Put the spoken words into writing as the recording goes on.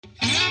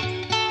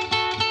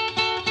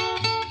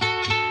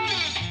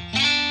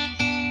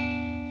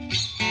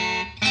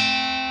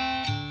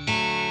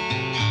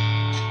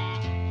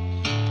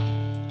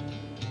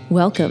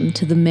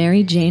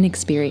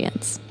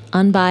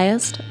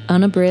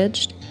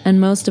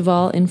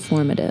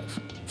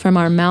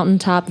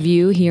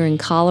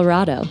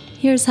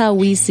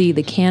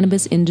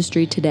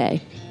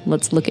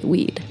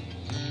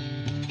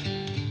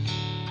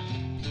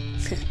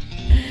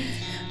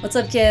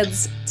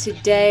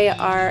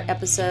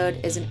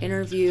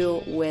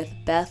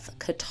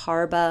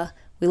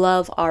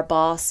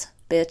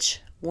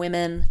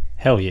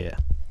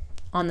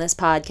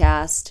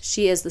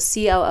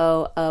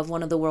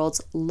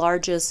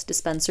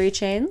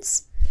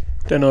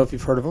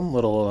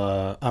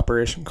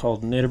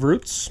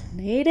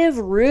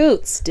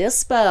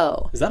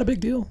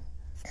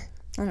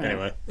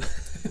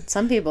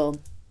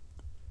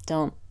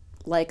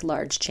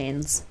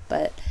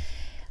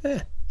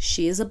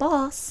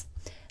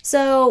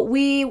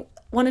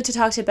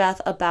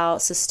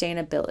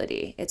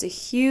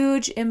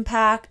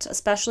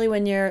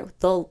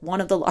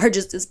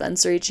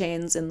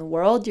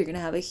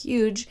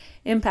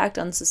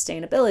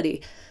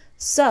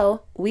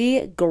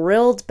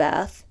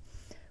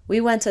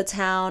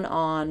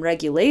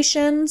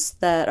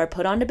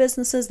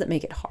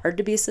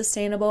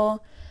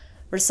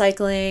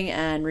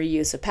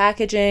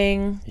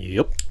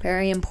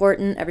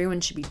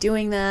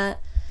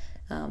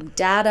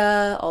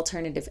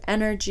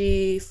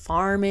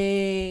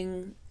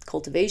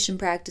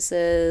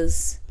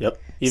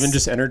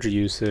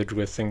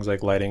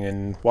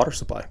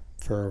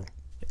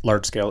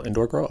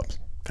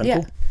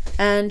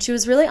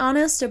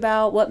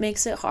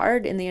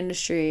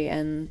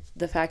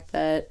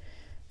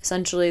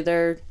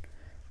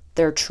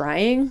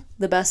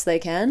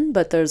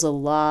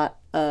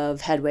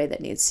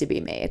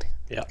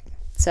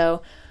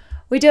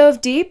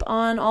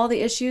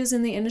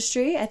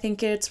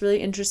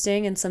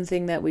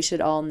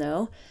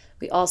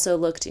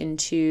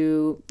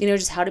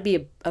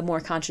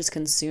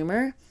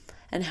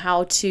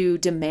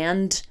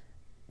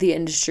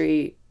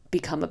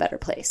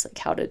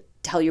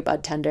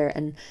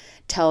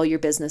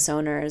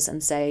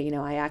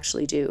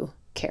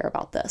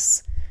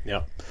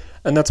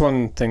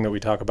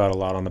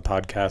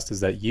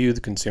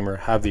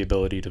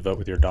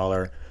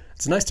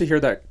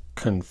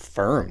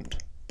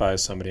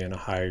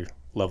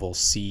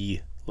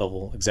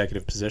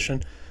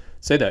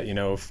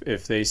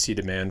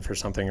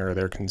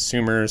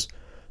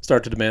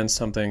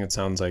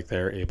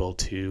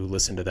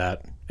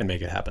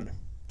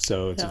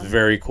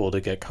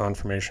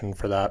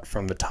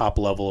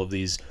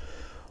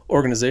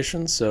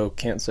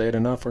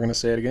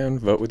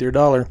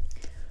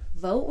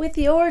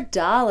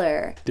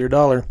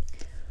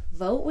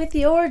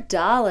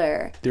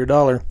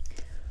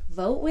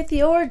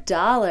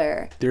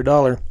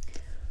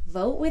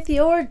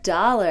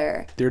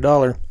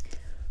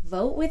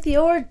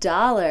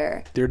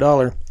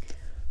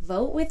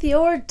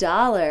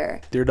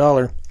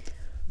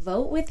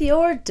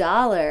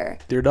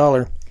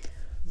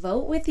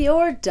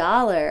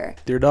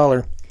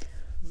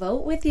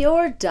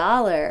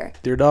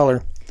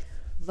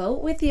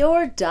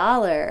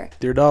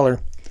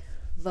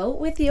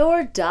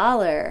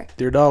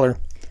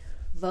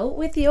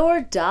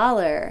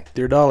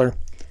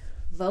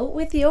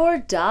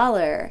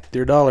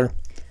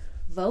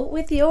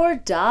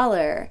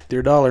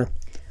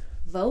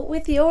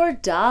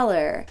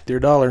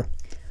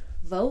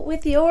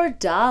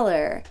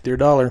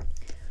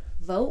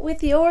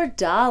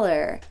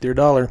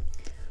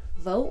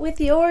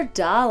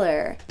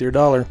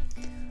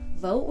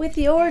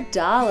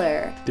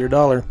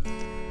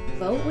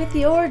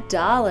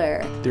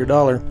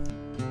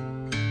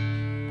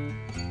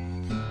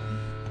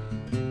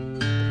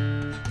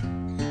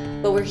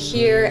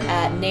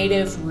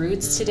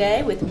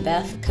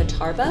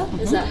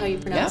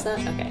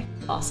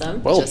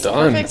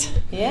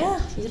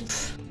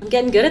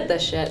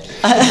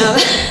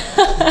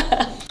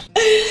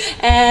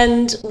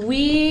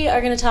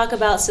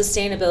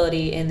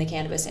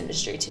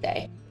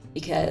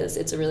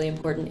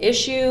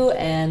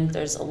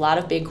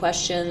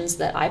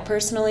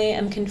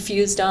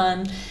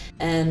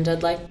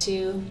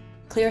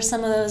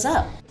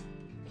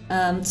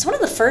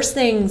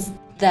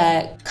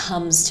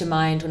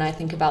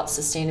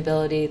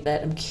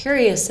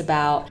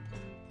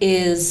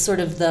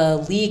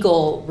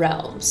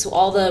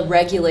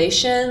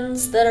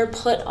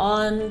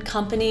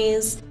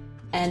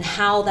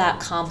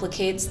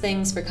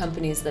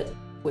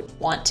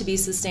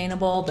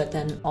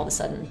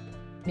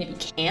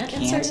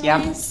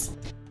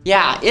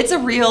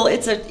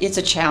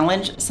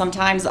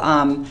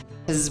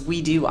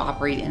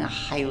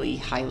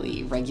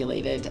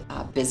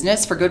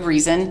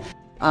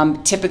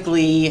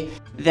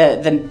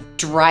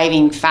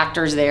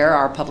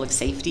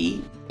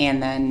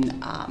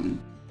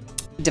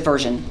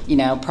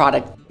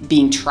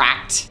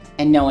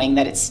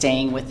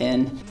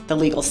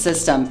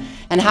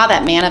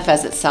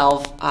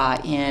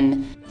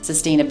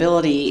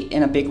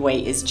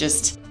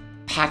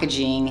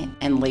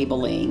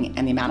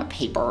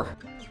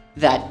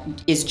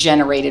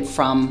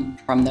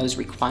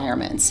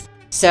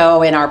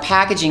So in our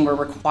packaging, we're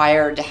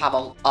required to have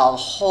a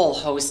whole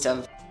host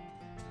of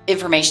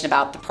information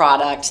about the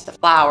product, the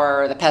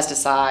flower, the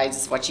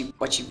pesticides, what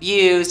you've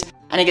used,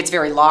 and it gets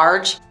very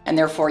large, and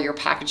therefore your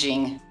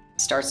packaging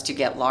starts to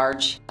get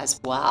large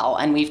as well.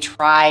 And we've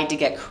tried to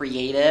get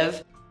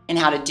creative in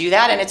how to do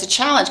that, and it's a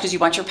challenge because you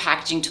want your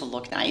packaging to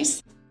look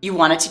nice. You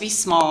want it to be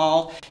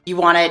small. You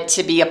want it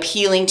to be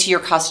appealing to your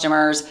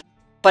customers,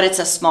 but it's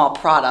a small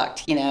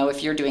product.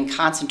 If you're doing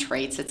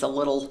concentrates, it's a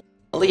little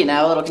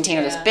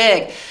container this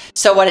big.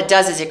 So what it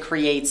does is it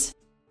creates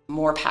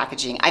more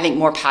packaging. I think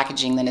more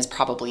packaging than is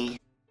probably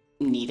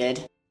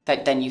needed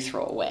that then you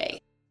throw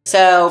away.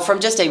 So from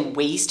just a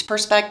waste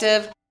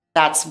perspective,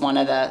 that's one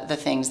of the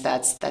things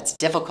that's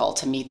difficult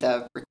to meet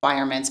the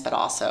requirements, but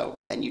also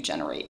then you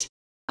generate.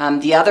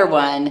 The other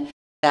one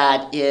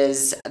that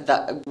is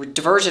the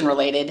diversion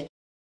related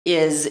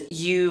is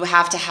you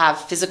have to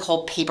have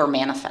physical paper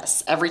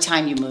manifests every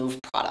time you move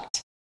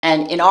product.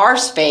 And in our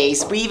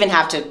space, we even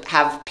have to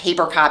have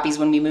paper copies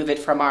when we move it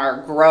from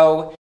our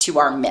grow to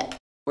our MIP,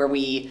 where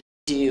we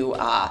do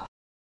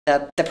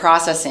the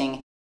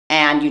processing.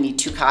 And you need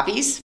 2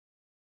 copies.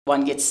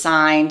 One gets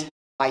signed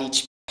by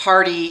each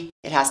party.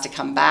 It has to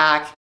come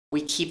back.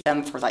 We keep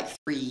them for like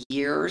 3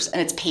 years,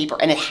 and it's paper,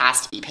 and it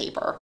has to be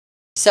paper.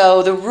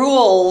 So the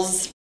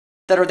rules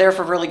that are there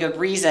for really good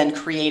reason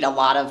create a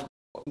lot of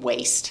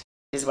waste,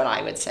 is what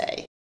I would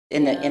say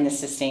in the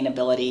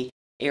sustainability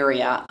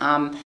area.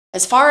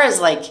 As far as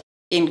like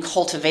in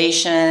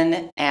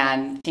cultivation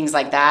and things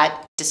like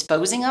that,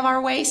 disposing of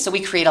our waste, so we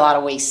create a lot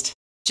of waste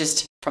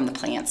just from the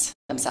plants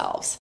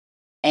themselves.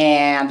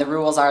 And the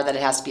rules are that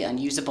it has to be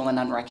unusable and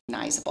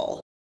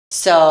unrecognizable.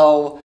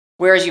 So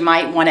whereas you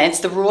might want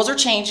to, the rules are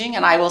changing,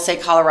 and I will say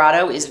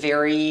Colorado is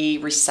very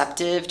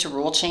receptive to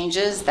rule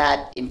changes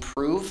that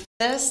improve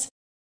this.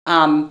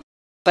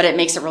 But it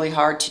makes it really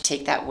hard to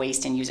take that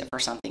waste and use it for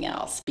something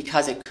else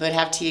because it could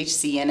have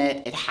THC in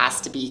it. It has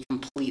to be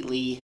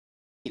completely,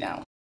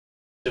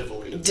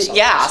 devoid of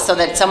so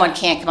that someone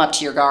can't come up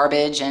to your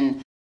garbage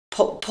and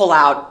pull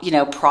out,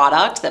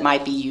 product that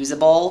might be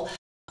usable.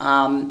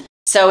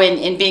 So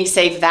in being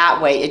safe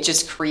that way, it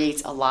just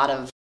creates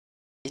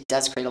it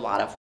does create a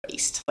lot of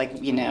waste, like,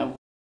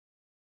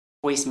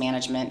 waste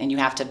management, and you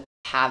have to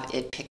have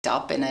it picked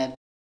up in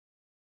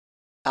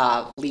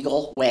a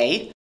legal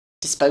way,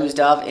 disposed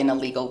of in a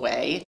legal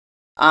way.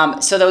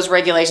 So those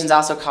regulations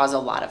also cause a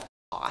lot of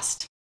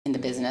cost in the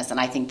business, and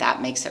I think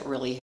that makes it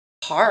really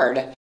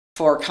hard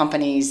for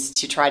companies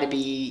to try to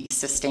be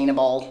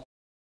sustainable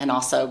and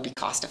also be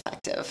cost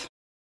effective.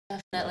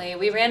 Definitely.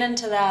 We ran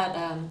into that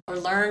or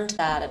learned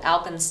that at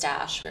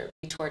Alpenstash, where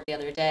we toured the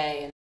other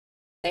day, and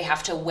they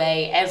have to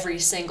weigh every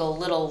single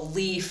little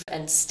leaf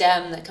and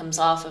stem that comes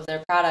off of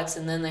their products,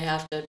 and then they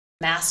have to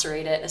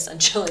macerate it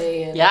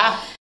essentially. And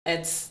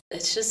it's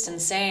just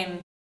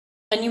insane.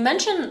 And you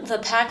mentioned the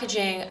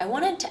packaging. I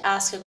wanted to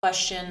ask a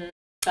question,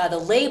 the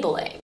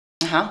labeling,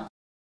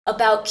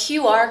 about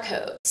QR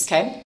codes.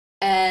 Okay.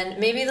 And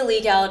maybe the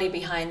legality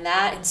behind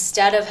that.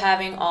 Instead of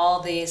having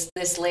all this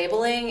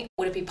labeling,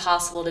 would it be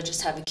possible to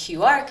just have a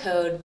QR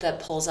code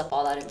that pulls up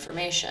all that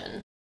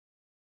information?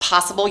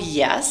 Possible,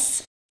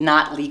 yes.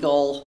 Not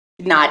legal,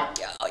 not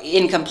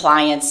in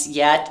compliance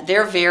yet.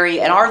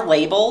 And our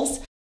labels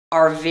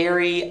are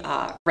very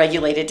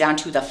regulated down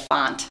to the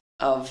font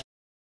of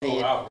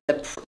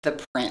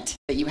the print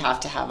that you have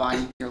to have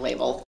on your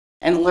label.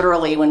 And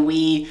literally, when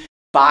we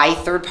buy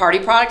third-party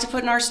product to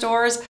put in our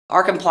stores,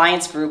 our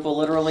compliance group will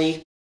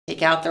literally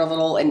take out their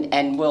little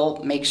and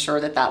we'll make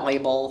sure that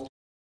label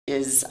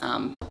is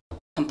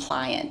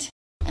compliant.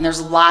 And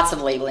there's lots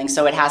of labeling,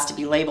 so it has to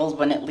be labeled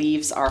when it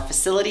leaves our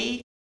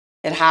facility.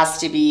 It has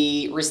to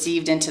be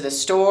received into the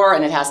store,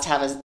 and it has to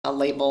have a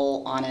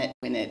label on it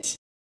when it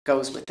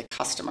goes with the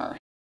customer.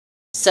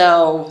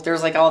 So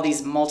there's like all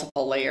these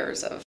multiple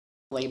layers of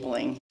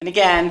labeling. And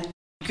again,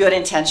 good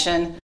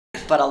intention,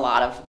 but a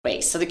lot of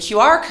waste. So the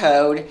QR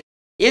code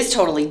is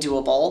totally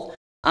doable.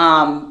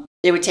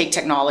 It would take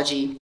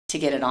technology to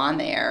get it on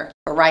there.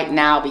 But right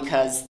now,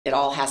 because it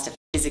all has to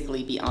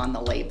physically be on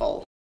the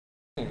label.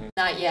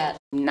 Not yet.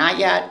 Not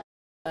yet.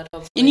 But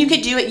hopefully. And you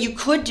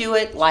could do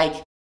it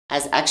like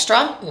as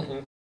extra.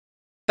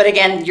 But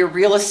again, your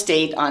real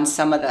estate on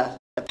some of the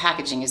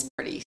packaging is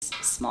pretty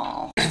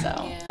small.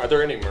 So Are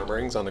there any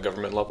murmurings on the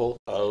government level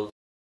of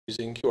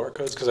using QR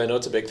codes? Because I know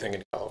it's a big thing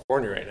in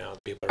California right now.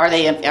 People are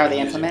they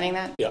implementing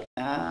that?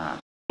 Yeah.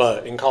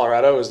 But in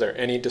Colorado, is there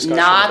any discussion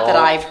Not at all? that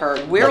I've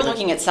heard. We're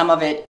looking at some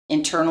of it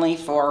internally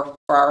for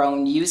our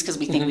own use because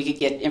we think we could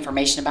get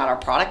information about our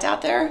product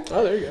out there.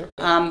 Oh, there you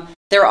go.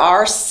 There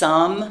are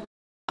some,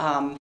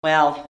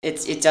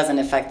 it doesn't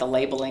affect the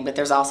labeling, but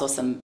there's also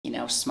some,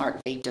 smart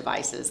vape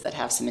devices that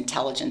have some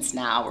intelligence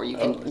now where you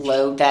can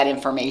load that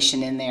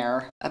information in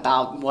there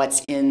about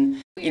what's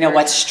in,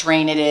 what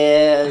strain it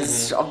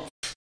is,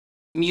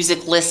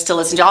 music list to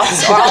listen to, all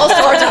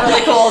sorts of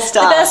really cool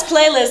stuff. The best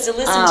playlist to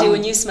listen to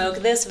when you smoke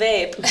this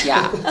vape.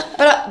 Yeah,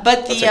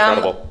 but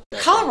the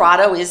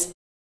Colorado is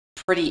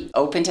pretty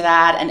open to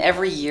that, and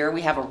every year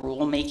we have a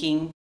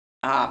rulemaking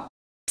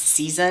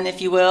season,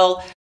 if you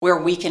will, where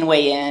we can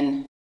weigh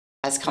in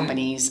as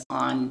companies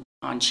on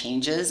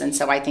changes. And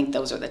so I think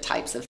those are the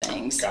types of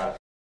things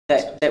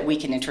that we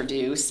can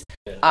introduce.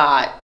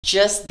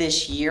 Just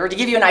this year, to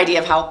give you an idea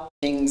of how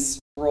things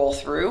roll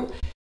through,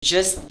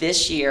 just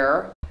this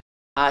year,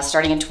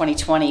 starting in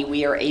 2020,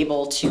 we are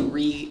able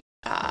to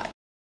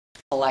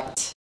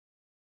collect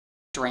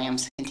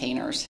drams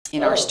containers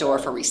in our store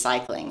for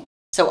recycling.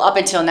 So up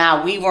until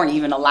now, we weren't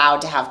even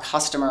allowed to have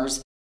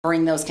customers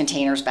bring those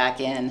containers back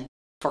in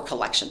for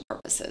collection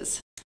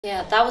purposes.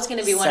 Yeah, that was going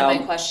to be one of my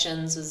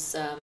questions, was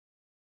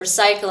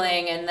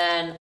recycling, and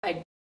then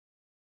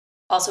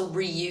also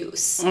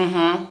reuse.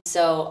 Mm-hmm.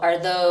 So are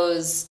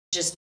those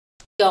just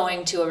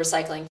going to a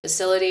recycling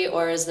facility,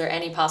 or is there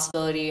any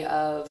possibility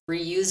of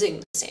reusing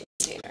the same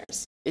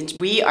containers?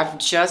 We have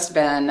just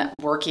been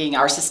working,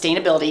 our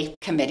sustainability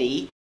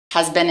committee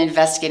has been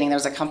investigating.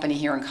 There's a company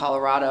here in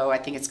Colorado, I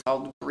think it's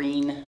called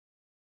Green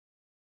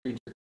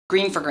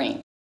for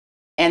Green.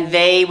 And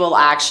they will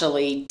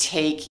actually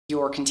take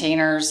your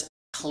containers,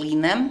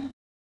 clean them,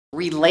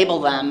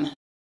 relabel them,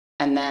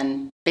 and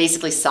then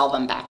basically sell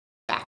them back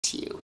to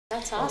you.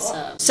 That's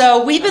awesome.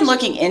 So we've been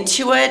looking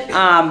into it.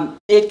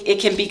 It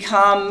can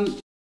become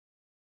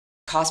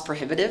cost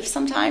prohibitive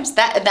sometimes.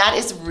 That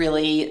is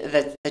really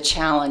the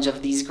challenge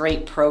of these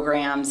great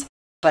programs,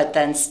 but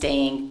then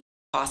staying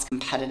cost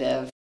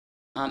competitive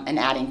and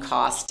adding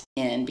cost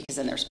in, because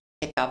then there's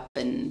pickup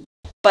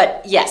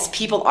but yes,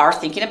 people are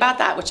thinking about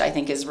that, which I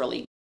think is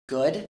really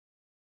good.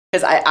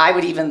 Because I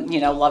would even,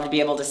 love to be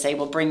able to say,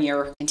 well, bring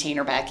your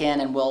container back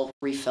in and we'll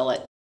refill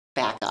it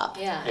back up.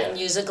 Yeah. And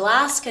use a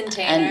glass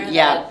container. And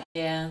that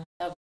would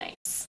be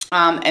nice.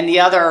 And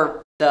the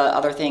other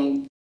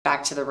thing,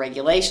 back to the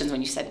regulations, when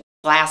you said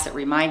glass, it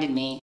reminded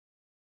me,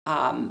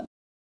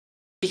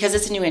 because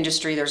it's a new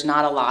industry, there's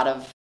not a lot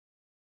of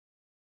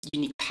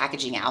unique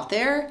packaging out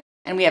there.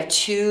 And we have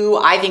two,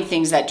 I think,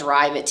 things that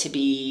drive it to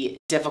be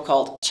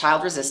difficult: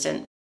 child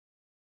resistant,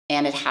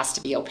 and it has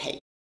to be opaque.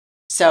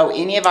 So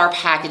any of our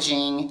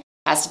packaging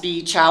has to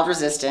be child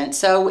resistant.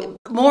 So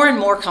more and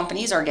more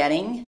companies are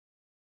getting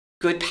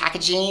good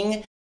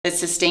packaging that's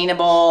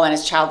sustainable and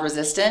is child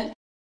resistant.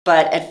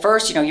 But at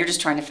first, you're just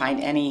trying to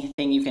find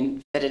anything you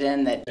can fit it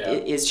in that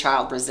is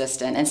child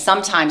resistant. And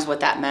sometimes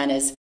what that meant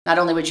is not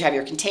only would you have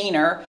your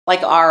container,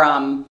 like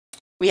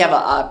we have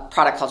a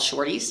product called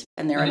Shorties,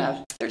 and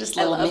they're just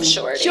little mini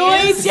Shorties.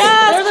 Yes.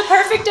 They're the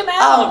perfect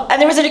amount. And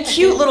there was a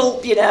cute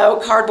little,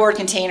 cardboard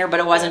container,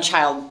 but it wasn't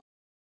childproof.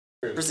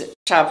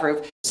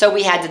 So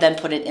we had to then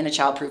put it in a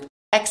childproof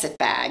exit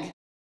bag.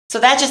 So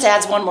that just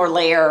adds one more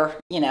layer,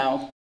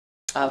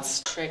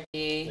 of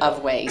tricky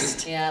of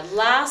waste. Yeah.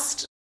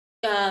 Last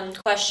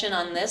question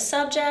on this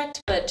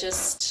subject, but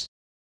just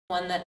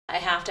one that I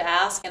have to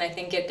ask, and I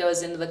think it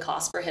goes into the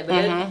cost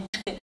prohibitive,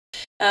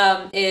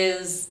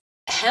 is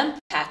hemp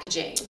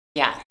packaging.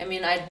 Yeah. I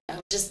mean,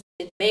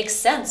 it makes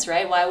sense,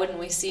 right? Why wouldn't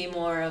we see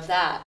more of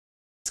that?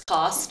 It's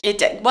cost.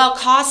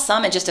 Cost,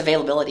 some, and just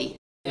availability.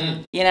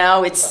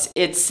 It's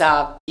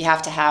you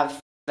have to have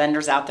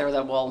vendors out there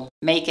that will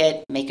make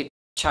it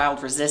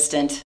child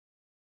resistant,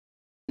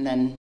 and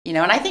then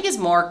and I think as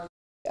more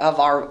of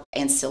our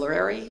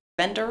ancillary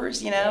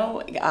vendors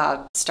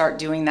start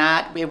doing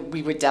that,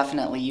 we would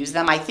definitely use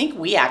them. I think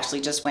we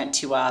actually just went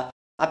to a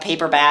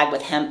paper bag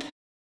with hemp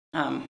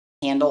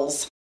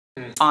handles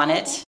on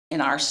it in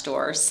our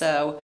store.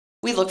 So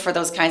we look for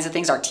those kinds of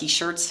things. Our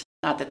t-shirts,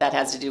 not that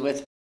has to do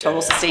with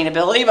total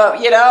sustainability,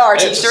 but our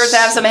t-shirts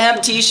have some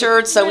hemp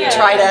t-shirts, so we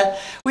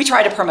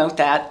try to promote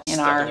that in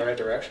the right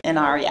direction. In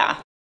our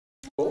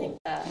cool.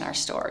 In our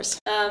stores.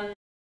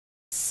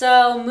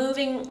 So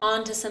moving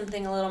on to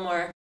something a little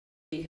more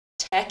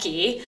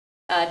techy,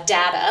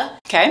 data.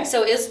 Okay.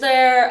 So is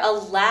there a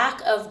lack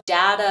of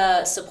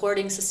data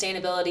supporting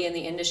sustainability in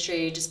the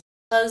industry just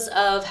because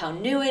of how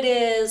new it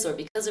is, or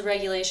because of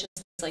regulations,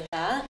 things like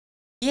that?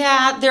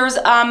 Yeah, there's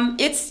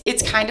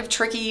it's kind of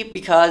tricky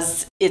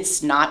because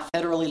it's not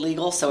federally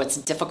legal, so it's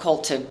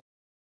difficult to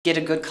get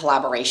a good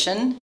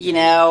collaboration,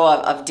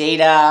 of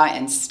data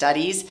and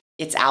studies.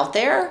 It's out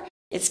there.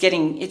 It's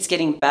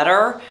getting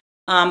better.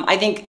 I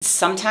think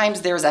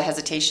sometimes there's a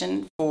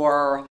hesitation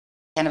for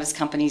cannabis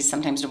companies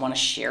sometimes to want to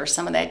share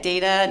some of that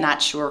data,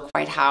 not sure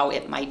quite how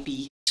it might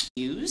be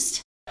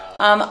used.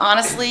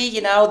 Honestly,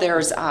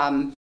 there's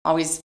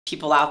always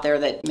people out there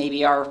that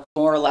maybe are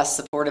more or less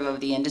supportive of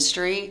the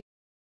industry.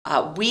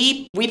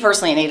 We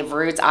personally at Native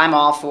Roots, I'm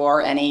all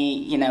for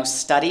any,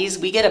 studies.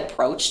 We get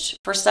approached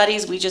for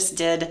studies. We just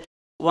did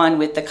one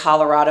with the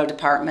Colorado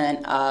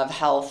Department of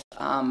Health,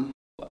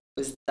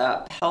 was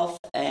the Health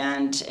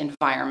and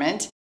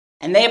Environment.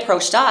 And they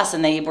approached us,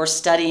 and they were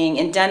studying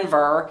in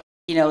Denver,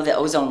 the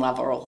ozone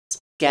levels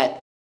get,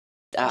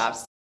 I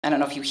don't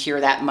know if you hear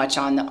that much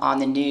on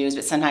the news,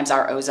 but sometimes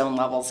our ozone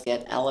levels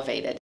get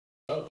elevated.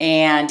 Oh.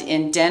 And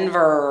in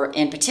Denver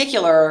in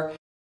particular,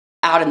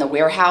 out in the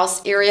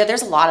warehouse area,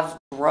 there's a lot of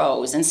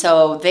grows. And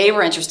so they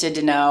were interested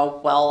to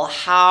know, well,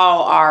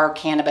 how are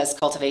cannabis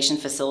cultivation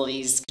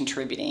facilities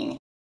contributing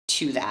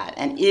to that?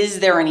 And is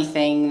there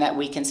anything that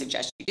we can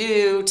suggest you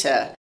do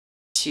to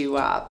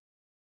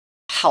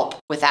help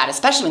with that,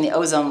 especially when the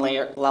ozone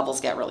layer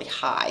levels get really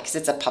high, because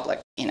it's a public,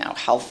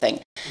 health thing.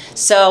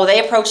 So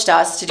they approached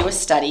us to do a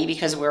study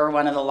because we're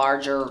one of the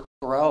larger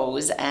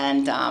grows,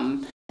 and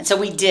so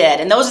we did.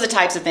 And those are the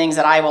types of things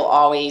that I will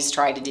always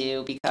try to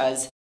do,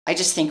 because I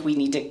just think we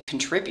need to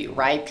contribute,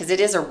 right? Because it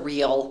is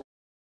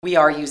we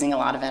are using a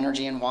lot of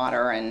energy and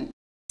water, and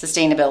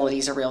sustainability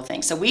is a real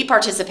thing. So we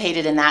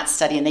participated in that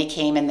study, and they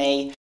came and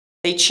they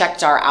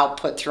checked our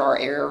output through our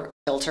air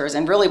filters.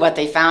 And really what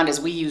they found is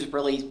we use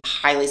really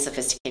highly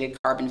sophisticated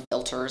carbon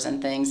filters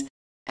and things,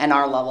 and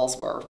our levels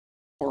were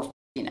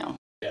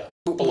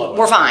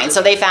we're fine.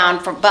 So they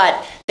found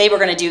but they were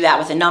going to do that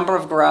with a number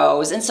of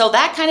grows. And so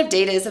that kind of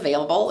data is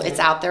available. It's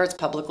out there. It's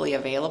publicly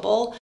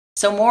available.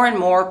 So more and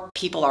more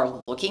people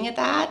are looking at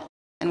that.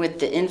 And with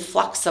the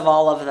influx of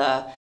all of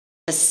the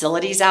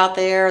facilities out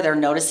there, they're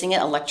noticing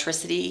it.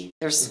 Electricity,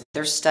 there's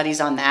studies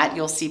on that.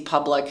 You'll see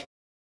public,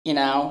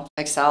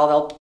 Excel,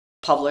 they'll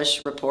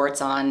publish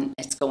reports on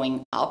it's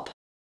going up,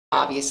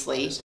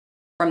 obviously,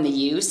 from the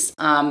use.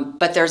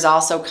 But there's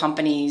also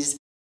companies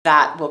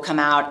that will come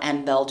out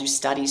and they'll do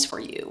studies for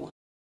you.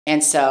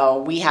 And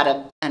so we had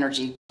an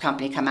energy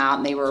company come out,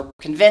 and they were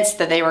convinced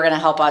that they were going to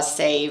help us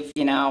save,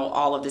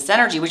 all of this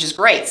energy, which is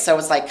great. So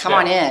it's like, come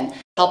on in,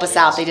 help us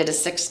out. They did a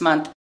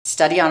 6-month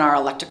study on our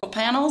electrical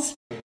panels,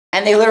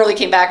 and they literally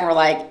came back and were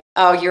like,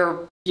 oh,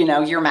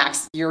 you're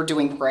max, you're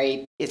doing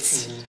great.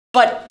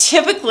 But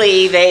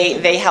typically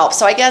they help.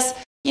 So I guess,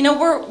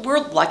 we're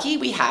lucky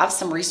we have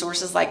some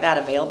resources like that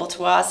available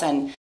to us,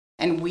 and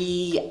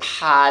we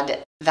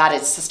had that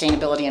as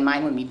sustainability in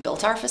mind when we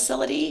built our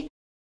facility.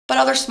 But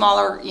other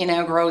smaller,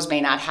 grows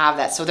may not have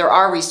that. So there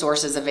are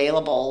resources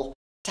available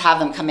to have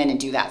them come in and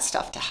do that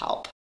stuff to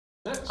help.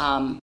 Nice.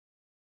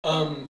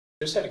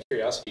 Just out of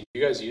curiosity, do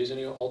you guys use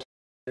any alternative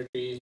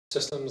energy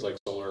systems like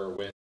solar or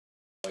wind?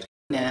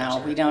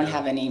 No, we don't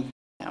have any.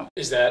 No.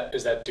 Is that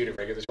due to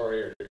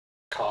regulatory or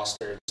cost,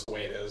 or just the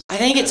way it is? I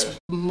think it's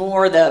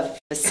more the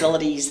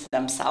facilities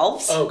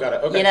themselves. Oh, got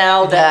it. Okay.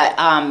 That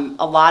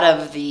a lot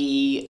of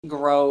the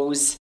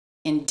grows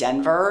in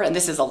Denver, and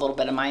this is a little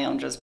bit of my own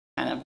just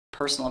kind of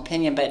personal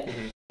opinion, but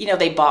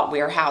they bought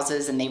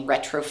warehouses and they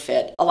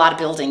retrofit a lot of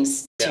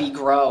buildings to be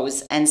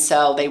grows, and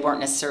so they weren't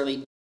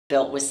necessarily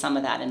built with some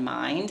of that in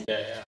mind.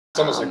 Yeah. It's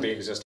almost like the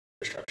existing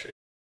infrastructure.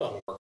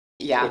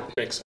 Yeah. Which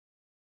makes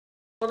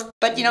sense.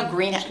 But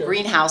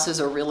greenhouses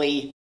are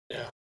really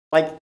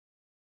like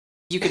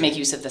you can make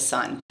use of the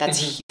sun.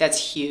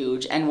 That's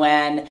huge. And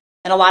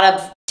a lot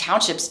of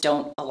townships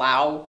don't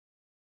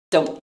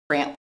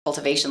grant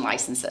cultivation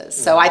licenses.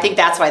 So I think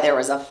that's why there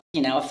was a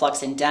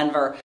flux in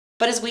Denver.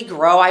 But as we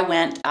grow, I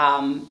went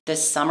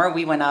this summer.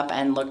 We went up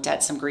and looked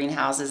at some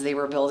greenhouses they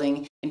were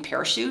building in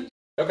Parachute.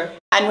 Okay.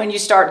 And when you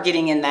start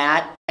getting in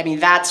that,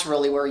 that's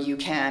really where you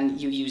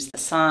use the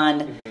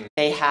sun.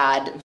 They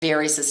had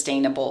very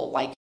sustainable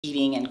like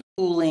heating and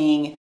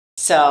cooling.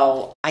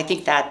 So I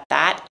think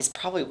that is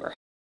probably where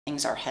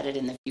things are headed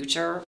in the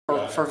future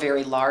for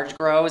very large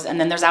grows. And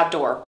then there's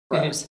outdoor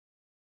grows.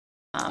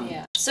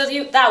 So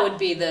that would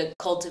be the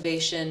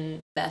cultivation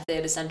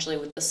method, essentially,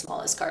 with the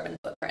smallest carbon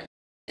footprint,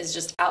 is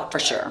just outdoor. For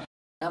sure.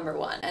 Number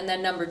one. And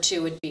then number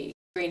two would be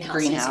greenhouses.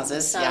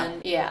 Greenhouses,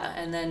 sun. Yeah.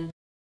 And then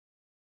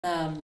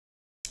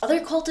other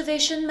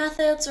cultivation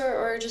methods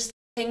or just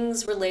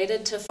things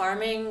related to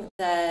farming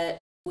that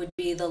would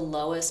be the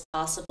lowest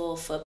possible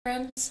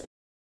footprints.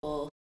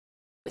 Do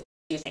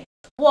you think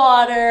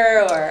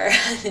water or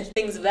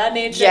things of that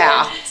nature?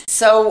 Yeah.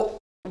 So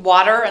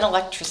water and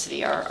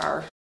electricity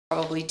are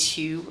probably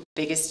two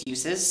biggest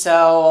uses.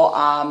 So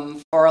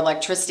for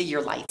electricity,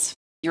 your lights.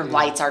 Your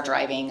lights are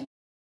driving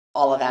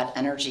all of that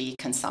energy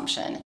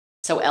consumption.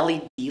 So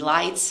LED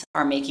lights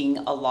are making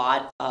a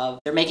lot of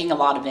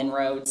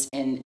inroads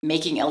in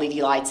making LED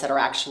lights that are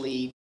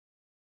actually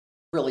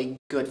really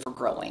good for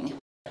growing.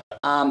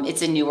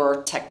 It's a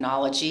newer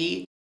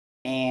technology,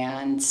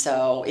 and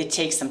so it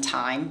takes some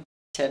time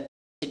to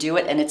do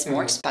it, and it's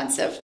more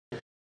expensive.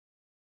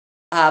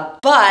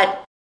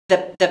 But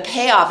the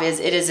payoff is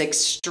it is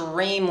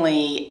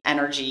extremely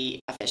energy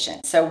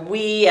efficient. So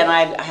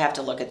I have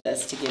to look at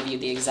this to give you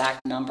the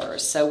exact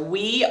numbers. So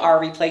we are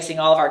replacing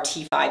all of our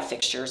T5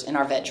 fixtures in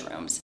our veg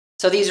rooms.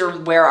 So these are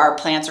where our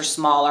plants are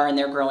smaller and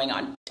they're growing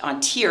on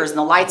tiers, and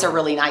the lights are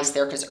really nice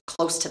there because they're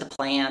close to the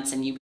plants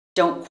and you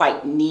don't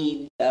quite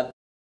need the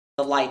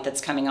light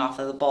that's coming off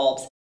of the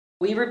bulbs.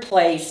 We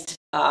replaced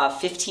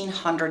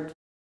 1,500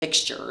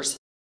 fixtures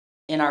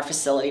in our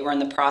facility. We're in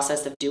the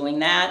process of doing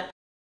that.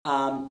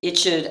 It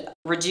should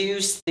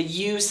reduce the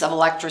use of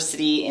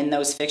electricity in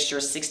those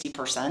fixtures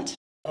 60%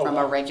 from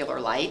a regular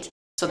light.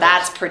 So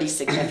that's pretty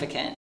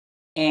significant.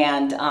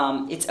 And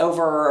it's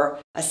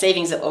over a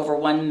savings of over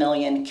 1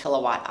 million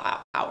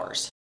kilowatt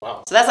hours.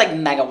 Wow. So that's like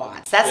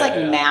megawatts. That's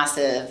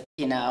massive,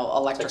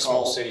 electrical it's like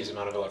small cities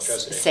amount of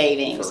electricity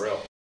savings. For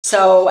real.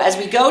 So as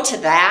we go to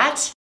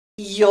that,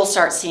 you'll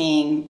start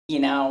seeing,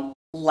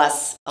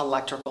 less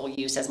electrical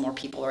use as more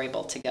people are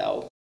able to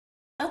go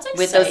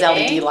with those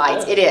LED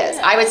lights. Yeah. It is.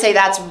 I would say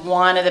that's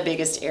one of the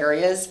biggest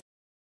areas.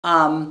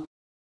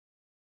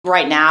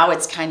 right now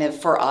it's kind of,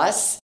 for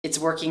us, it's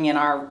working in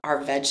our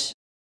veg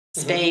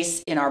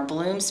space, in our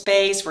bloom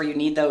space where you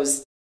need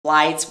those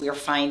lights. We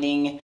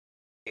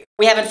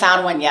haven't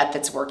found one yet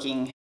that's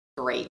working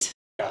great.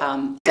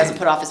 Doesn't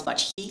put off as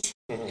much heat.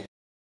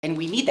 And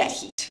we need that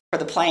heat for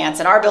the plants.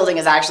 And our building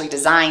is actually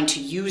designed to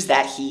use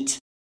that heat,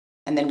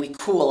 and then we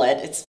cool it.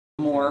 It's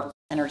more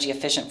energy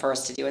efficient for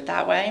us to do it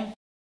that way.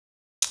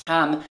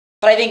 But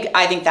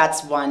I think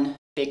that's one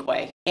big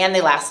way, and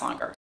they last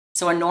longer.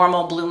 So a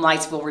normal bloom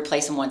lights, will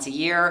replace them once a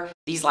year.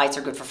 These lights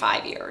are good for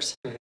 5 years.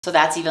 So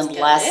that's even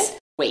less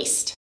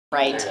waste,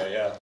 right?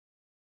 Yeah.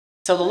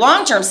 So the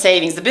long-term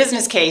savings, the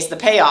business case, the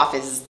payoff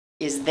is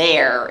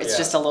there. It's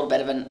just a little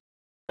bit of an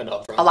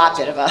upfront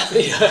of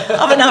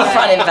an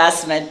upfront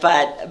investment,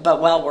 but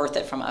well worth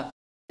it from a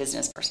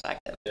business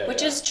perspective.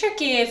 Which is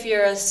tricky if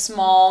you're a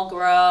small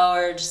grow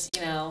or just,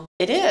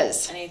 it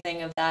is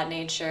anything of that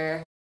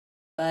nature.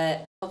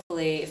 But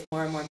hopefully, if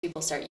more and more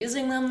people start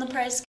using them, the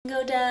price can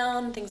go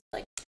down, things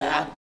like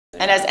that.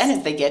 And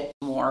as they get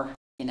more,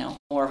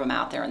 more of them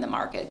out there in the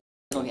market,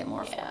 it'll get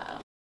more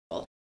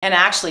affordable. And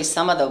actually,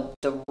 some of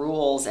the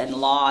rules and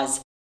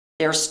laws,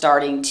 they're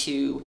starting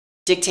to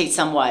dictate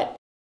somewhat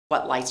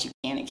what lights you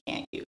can and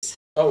can't use.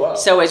 Oh, wow.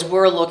 So as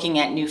we're looking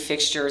at new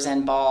fixtures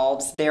and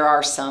bulbs, there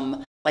are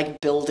some like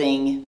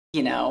building,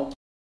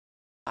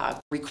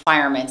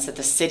 requirements that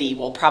the city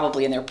will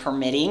probably, in their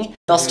permitting,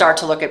 they'll start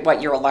to look at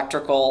what your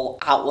electrical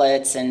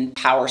outlets and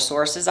power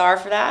sources are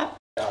for that.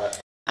 Got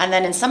it. And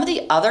then in some of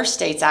the other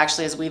states,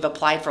 actually, as we've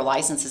applied for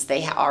licenses,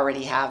 they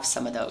already have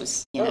some of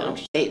those.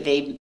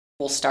 They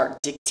will start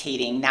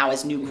dictating now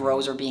as new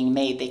grows are being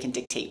made. They can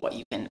dictate what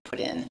you can put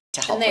in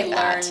to help. And with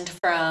that. Learned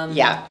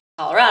from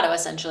Colorado,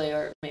 essentially,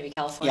 or maybe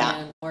California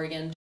and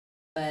Oregon.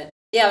 But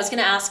I was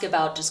going to ask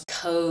about just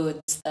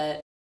codes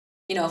that,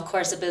 of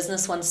course, a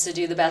business wants to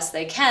do the best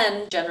they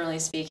can, generally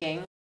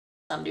speaking.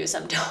 Some do,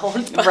 some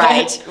don't. But,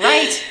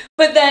 right.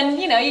 But then,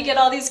 you get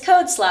all these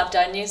codes slapped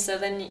on you, so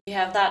then you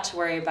have that to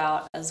worry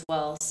about as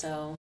well.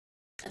 So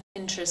that's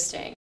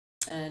interesting.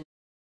 And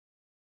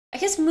I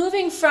guess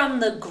moving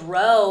from the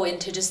grow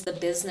into just the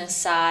business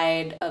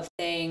side of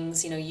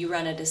things, you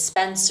run a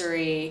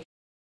dispensary,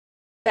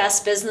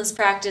 best business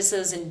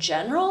practices in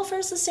general for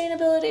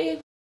sustainability?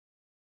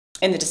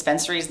 In the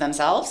dispensaries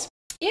themselves?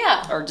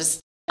 Yeah. Or just,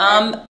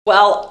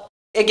 well,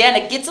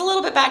 again, it gets a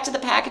little bit back to the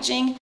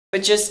packaging,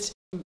 but just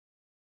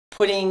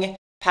putting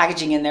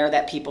packaging in there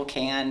that people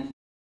can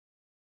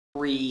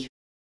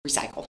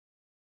recycle.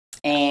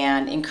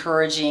 And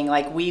encouraging,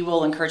 we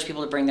will encourage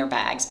people to bring their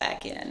bags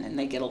back in, and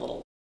they get a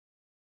little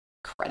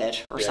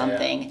credit or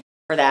something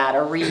for that,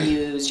 or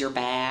reuse your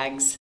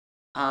bags.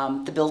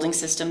 The building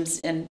systems,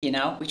 and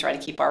we try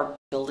to keep our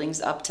buildings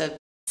up to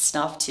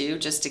snuff too,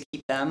 just to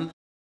keep them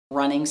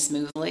running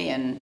smoothly,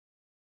 and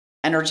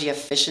energy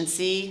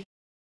efficiency.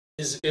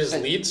 Is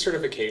LEED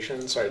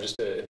certification? Sorry, just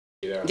to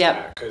be there on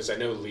that, because I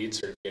know LEED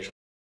certification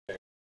for a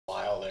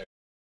while there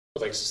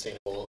with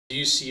sustainable. Do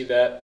you see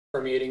that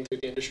permeating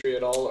through the industry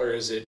at all, or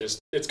is it just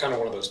it's kind of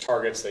one of those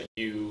targets that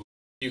you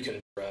can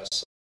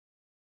address?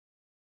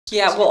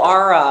 Yeah, well,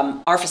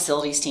 our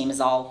facilities team is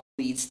all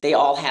LEEDs. They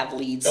all have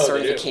LEED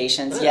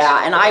certifications. Nice.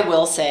 Yeah, and I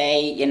will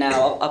say,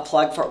 a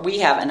plug for, we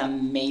have an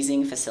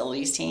amazing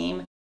facilities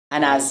team,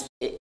 and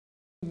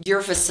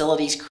your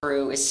facilities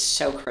crew is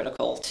so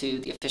critical to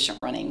the efficient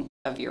running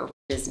of your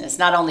business,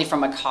 not only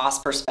from a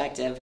cost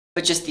perspective,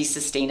 but just these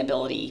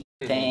sustainability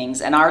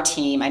things. And our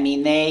team,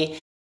 they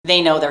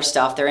know their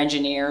stuff. They're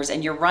engineers,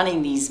 and you're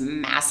running these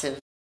massive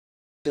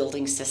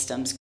building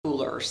systems,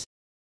 coolers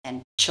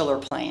and chiller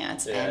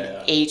plants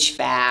and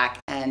HVAC.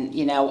 And,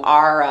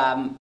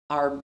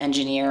 our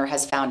engineer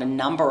has found a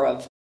number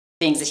of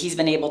things that he's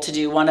been able to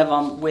do. One of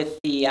them with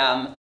the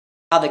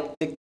how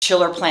the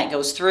chiller plant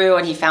goes through,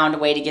 and he found a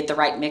way to get the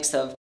right mix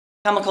of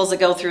chemicals that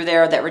go through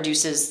there that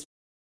reduces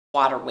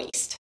water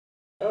waste.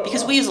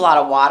 Because we use a lot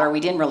of water. We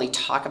didn't really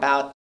talk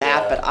about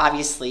that, but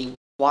obviously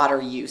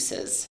water use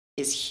is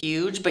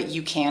huge, but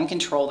you can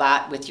control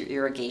that with your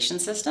irrigation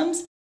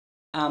systems.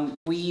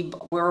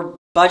 We're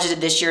budgeted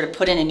this year to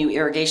put in a new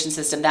irrigation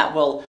system that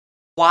will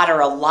water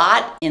a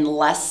lot in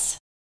less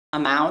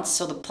amounts,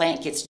 so the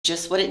plant gets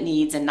just what it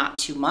needs and not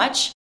too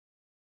much.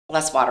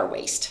 Less water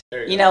waste,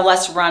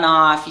 less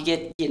runoff. You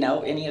get,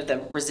 any of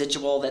the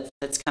residual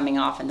that's coming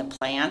off in the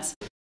plants.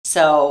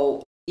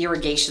 So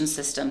irrigation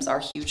systems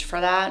are huge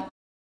for that.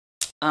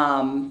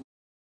 And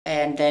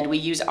then we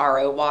use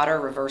RO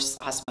water, reverse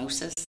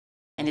osmosis,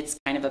 and it's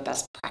kind of a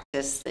best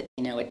practice that,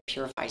 it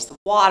purifies the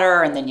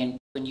water. And then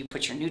when you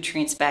put your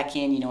nutrients back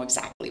in, you know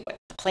exactly what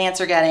the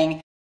plants are getting.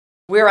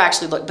 We're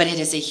actually but it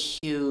is a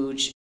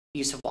huge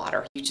use of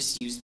water. You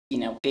just use,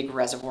 big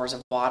reservoirs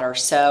of water.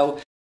 So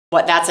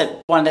one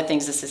of the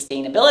things the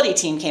sustainability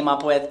team came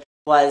up with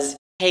was,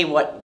 hey,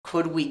 what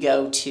could we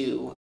go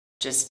to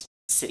just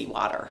city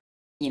water?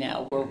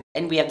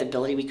 And we have the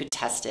ability, we could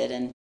test it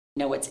and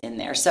know what's in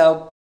there.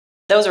 So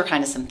those are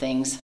kind of some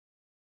things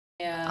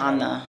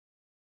on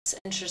it's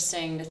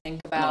interesting to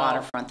think about the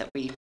waterfront that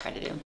we try to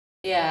do.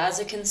 Yeah, as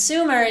a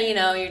consumer,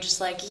 you're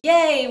just like,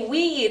 yay,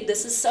 weed,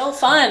 this is so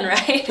fun,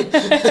 right?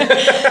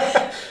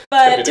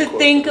 But to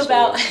think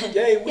about,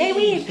 yay, yay,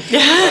 weed.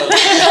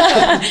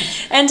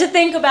 And to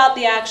think about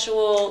the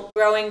actual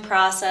growing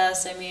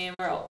process, I mean,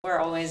 we're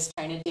always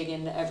trying to dig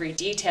into every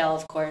detail,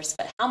 of course,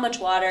 but how much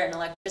water and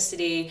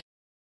electricity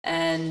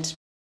and,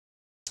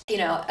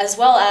 as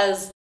well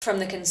as from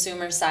the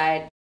consumer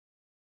side,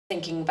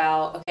 thinking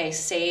about, okay,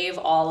 save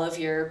all of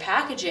your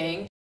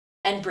packaging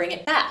and bring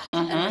it back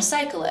and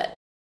recycle it.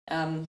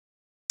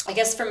 I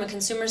guess from a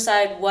consumer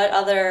side, what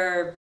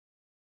other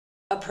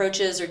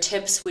approaches or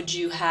tips would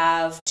you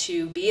have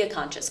to be a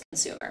conscious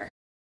consumer?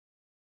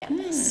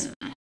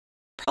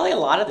 Probably a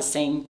lot of the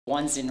same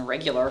ones in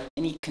regular,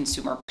 any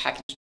consumer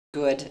packaged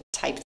good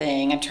type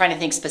thing. I'm trying to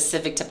think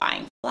specific to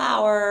buying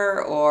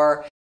flour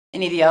or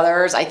any of the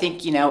others. I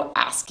think,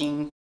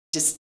 asking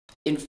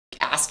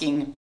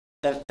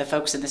the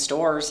folks in the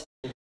stores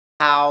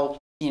how,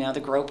 the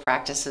grow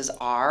practices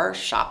are,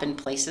 shop in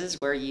places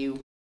where you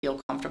feel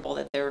comfortable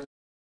that they're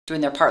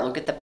doing their part. Look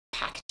at the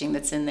packaging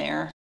that's in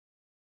there.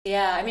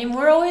 Yeah, I mean,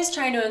 we're always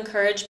trying to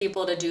encourage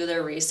people to do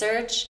their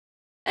research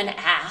and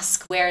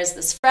ask, where is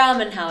this from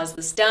and how is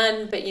this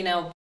done? But,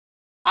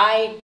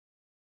 I'm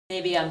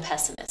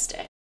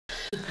pessimistic.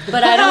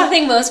 But I don't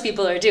think most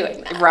people are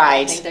doing that.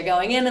 Right. I think they're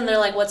going in and they're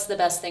like, what's the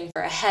best thing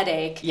for a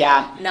headache?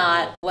 Yeah.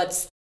 Not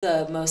what's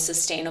the most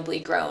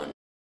sustainably grown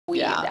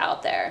weed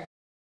out there.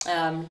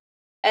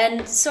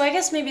 And so I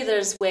guess maybe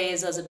there's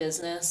ways as a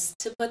business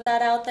to put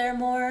that out there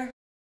more,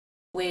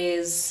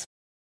 ways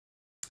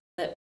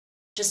that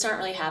just aren't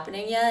really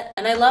happening yet.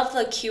 And I love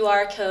the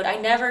QR code. I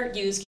never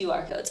use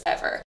QR codes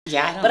ever.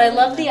 Yeah, But I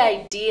love the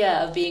idea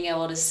of being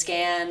able to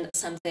scan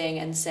something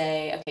and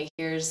say, okay,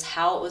 here's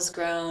how it was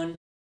grown.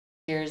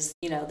 Here's,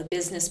 the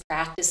business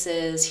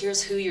practices.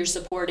 Here's who you're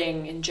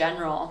supporting in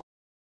general.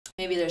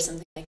 Maybe there's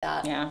something like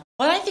that. Yeah.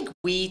 Well, I think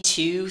we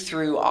too,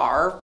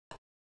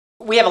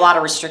 we have a lot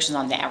of restrictions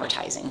on the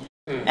advertising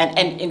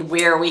and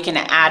where we can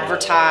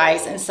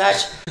advertise and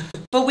such.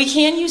 But we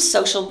can use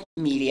social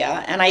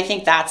media, and I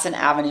think that's an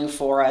avenue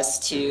for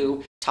us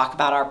to talk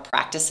about our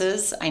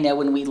practices. I know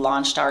when we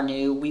launched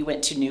we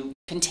went to new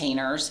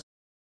containers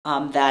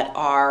that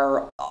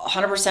are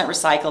 100%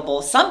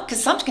 recyclable.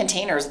 Because some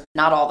containers,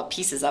 not all the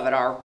pieces of it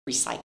are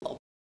recyclable.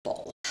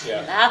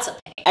 Yeah, that's a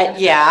pain.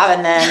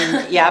 And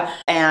then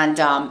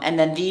and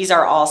then these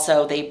are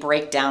also, they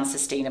break down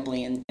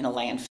sustainably in a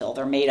landfill.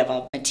 They're made of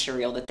a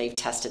material that they've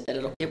tested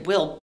that it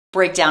will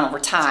break down over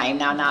time.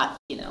 Now, not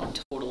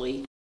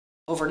totally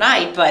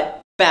overnight,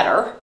 but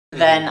better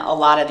than a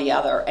lot of the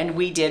other. And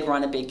we did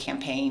run a big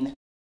campaign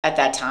at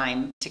that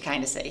time to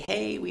kind of say,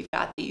 hey, we've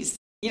got these.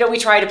 We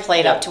try to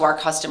play it up to our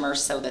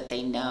customers so that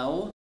they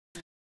know.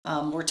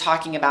 We're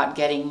talking about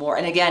getting more.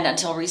 And again,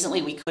 until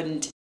recently, we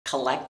couldn't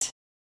collect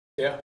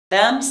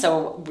them.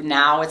 So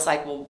now it's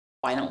like, well,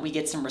 why don't we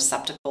get some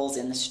receptacles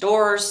in the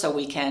stores so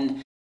we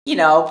can,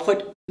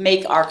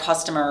 make our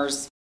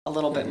customers a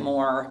little bit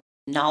more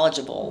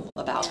knowledgeable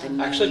about the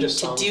need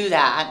to do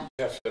that.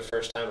 Yeah, for the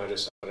first time, I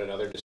just saw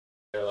another.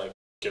 They're like,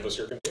 give us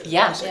your computer.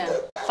 Yeah.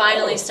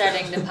 Finally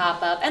starting to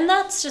pop up, and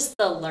that's just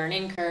the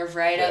learning curve,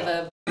 right?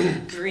 Of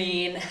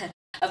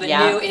a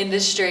new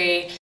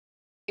industry.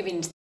 I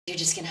mean, you're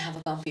just gonna have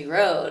a bumpy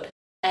road.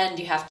 And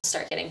you have to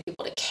start getting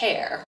people to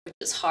care, which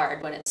is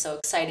hard when it's so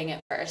exciting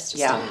at first,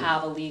 just to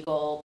have a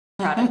legal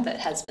product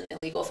that has been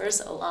illegal for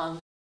so long.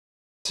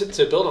 To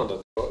build on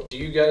that, do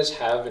you guys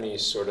have any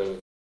sort of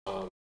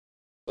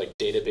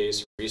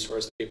database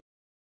resource that people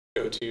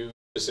go to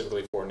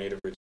specifically for native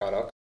roots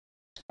product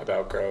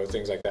about grow,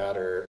 things like that?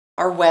 Or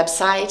our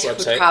website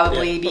would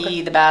probably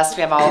be the best.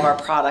 We have all of our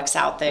products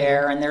out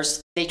there, and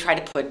they try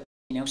to put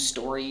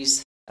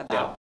stories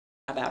about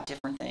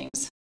different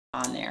things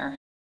on there.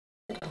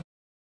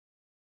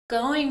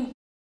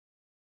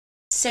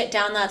 Sit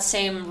down that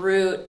same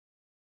route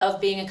of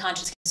being a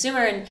conscious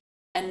consumer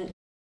and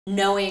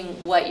knowing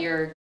what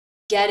you're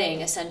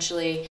getting,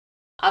 essentially.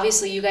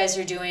 Obviously, you guys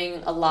are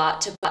doing a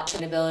lot to push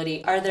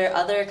sustainability. Are there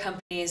other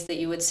companies that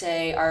you would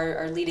say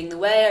are leading the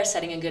way, are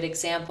setting a good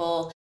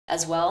example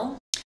as well?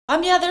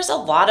 There's a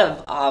lot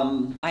of,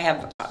 I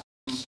have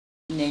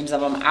names of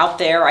them out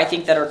there, I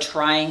think, that are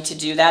trying to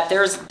do that.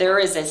 There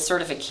is a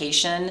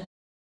certification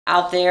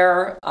out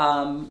there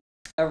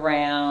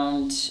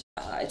around,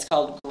 it's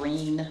called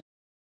green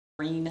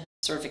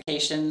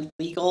certification.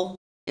 Legal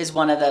is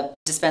one of the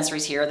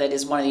dispensaries here that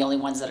is one of the only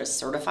ones that is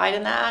certified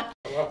in that.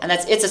 Oh, wow. And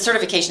it's a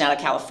certification out of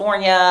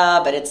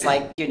California, but it's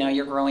like,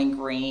 you're growing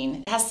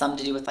green. It has something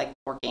to do with like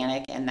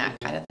organic and that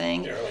kind of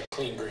thing. Yeah, like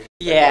clean green.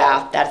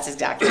 Yeah, that's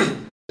exactly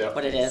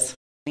what it is.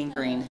 Clean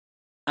green.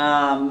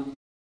 And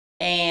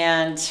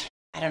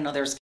I don't know,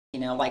 there's,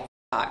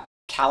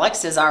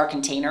 Calix is our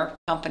container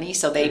company,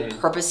 so they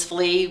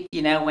purposefully,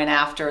 went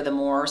after the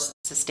more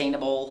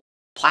sustainable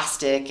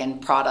plastic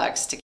and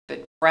products to keep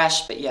it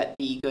fresh, but yet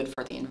be good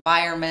for the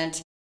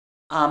environment.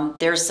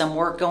 There's some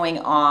work going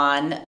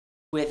on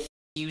with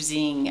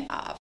using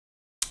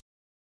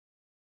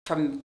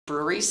from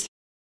breweries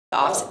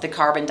the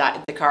carbon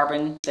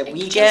that we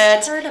just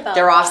get. heard about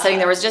They're offsetting.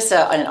 that. There was just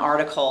an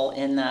article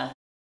in the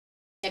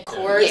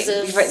Coors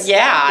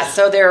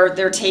so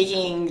they're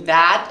taking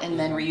that and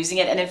then reusing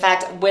it. And in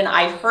fact, when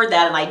I heard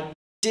that, and I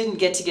didn't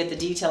get the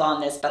detail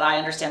on this, but I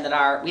understand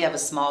that we have a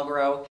small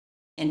grow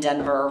in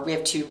Denver. We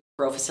have 2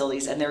 grow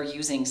facilities, and they're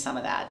using some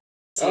of that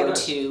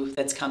CO2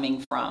 that's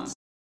coming from.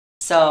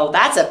 So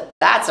that's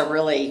a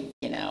really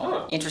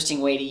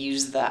interesting way to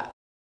use the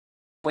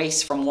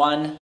waste from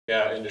one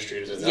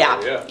industry to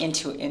another,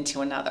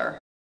 into another.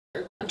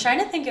 I'm trying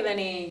to think of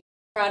any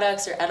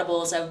products or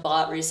edibles I've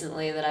bought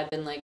recently that I've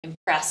been like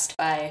impressed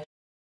by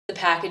the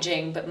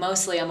packaging, but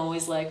mostly I'm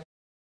always like,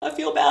 I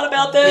feel bad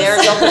about this.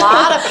 There's a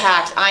lot of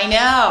I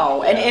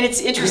know, and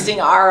it's interesting.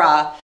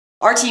 Our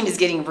team is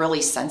getting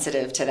really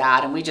sensitive to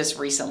that, and we just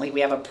recently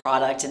we have a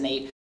product, and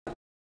they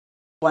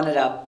wanted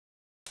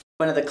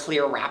one of the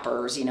clear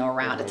wrappers,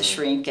 around it, the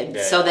shrink, and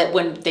so that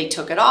when they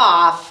took it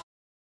off,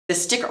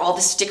 all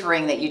the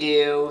stickering that you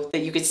do, that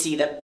you could see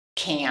the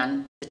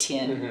tin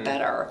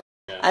better.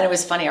 And it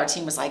was funny. Our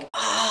team was like,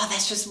 "Oh,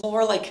 that's just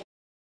more like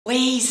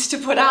waste to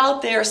put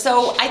out there."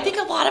 So I think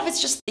a lot of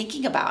it's just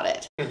thinking about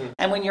it.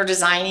 And when you're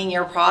designing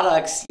your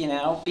products,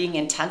 being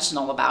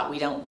intentional about, we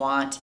don't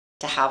want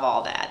to have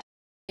all that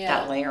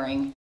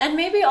layering. And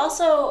maybe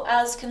also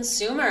as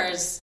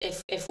consumers,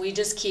 if we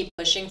just keep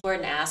pushing for it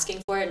and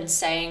asking for it and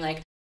saying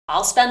like,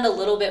 I'll spend a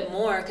little bit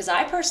more, because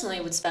I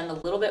personally would spend a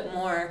little bit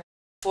more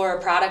for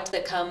a product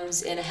that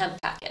comes in a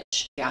hemp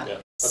package. Yeah.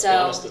 Let's be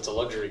honest, it's a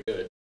luxury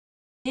good.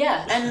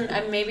 Yeah,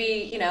 and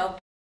maybe,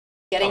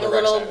 getting a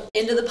little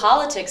into the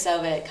politics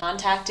of it,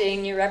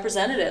 contacting your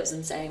representatives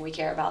and saying we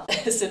care about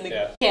this in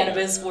the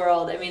cannabis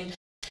world. I mean,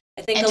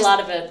 I think a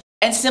lot of it.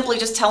 And simply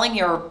just telling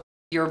your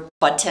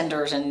bud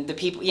tenders and the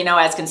people,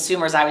 as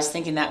consumers, I was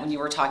thinking that when you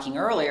were talking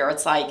earlier,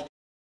 it's like,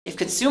 if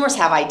consumers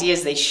have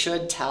ideas, they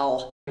should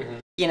tell,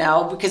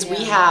 because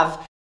we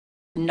have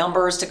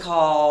numbers to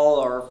call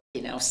or,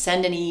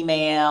 send an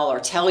email or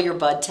tell your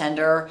bud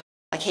tender,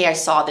 like, hey, I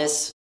saw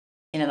this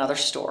in another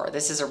store.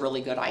 This is a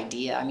really good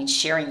idea. I mean,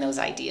 sharing those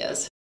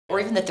ideas,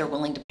 or even that they're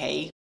willing to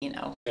pay,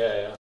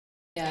 pay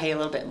a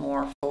little bit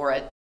more for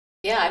it.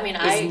 Yeah, I mean,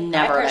 I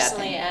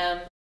personally am,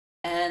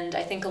 and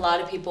I think a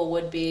lot of people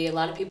would be. A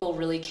lot of people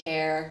really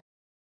care.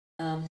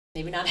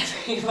 Maybe not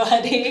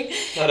everybody.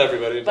 Not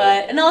everybody.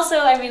 But, and also,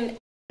 I mean,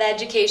 the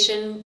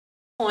education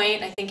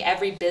point, I think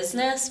every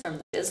business from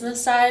the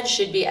business side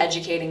should be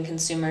educating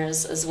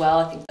consumers as well.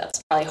 I think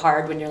that's probably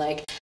hard when you're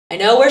like, I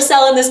know we're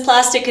selling this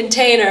plastic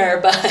container,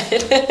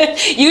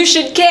 but you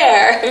should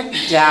care.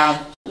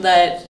 Yeah.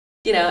 That,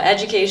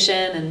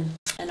 education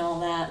and all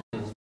that.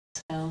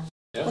 So,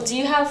 well, do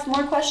you have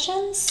more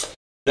questions?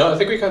 No, I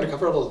think we kind of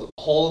covered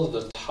all of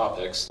the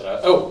topics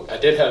that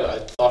I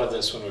thought of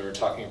this when we were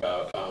talking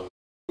about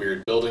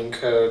weird building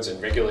codes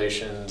and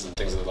regulations and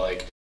things of the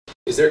like.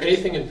 Is there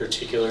anything in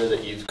particular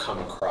that you've come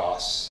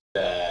across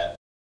that,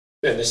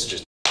 and this is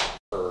just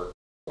for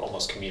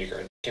almost comedic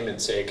or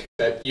entertainment's sake,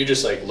 that you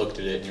just like looked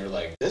at it and you're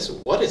like,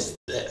 what is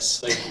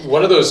this? Like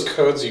one of those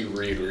codes you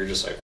read where you're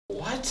just like,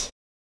 what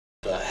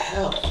the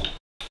hell?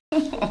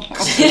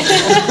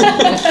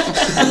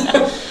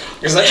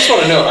 Because I just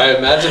want to know, I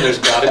imagine there's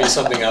got to be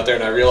something out there,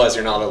 and I realize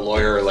you're not a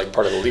lawyer or like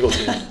part of the legal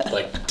team,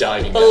 like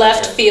diving the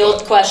left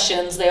field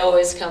questions, they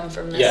always come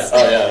from this. Yeah,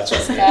 that's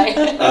what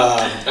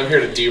I'm here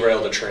to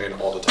derail the train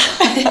all the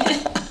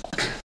time.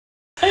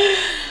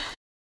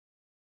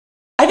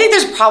 I think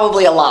there's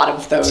probably a lot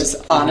of those,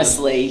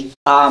 honestly.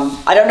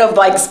 I don't know if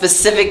like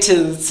specific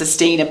to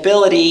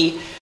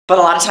sustainability, but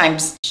a lot of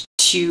times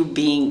to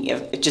being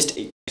just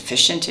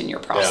efficient in your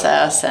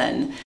process.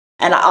 And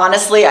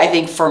honestly, I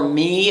think for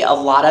me, a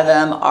lot of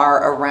them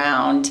are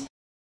around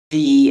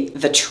the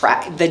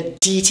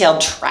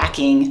detailed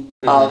tracking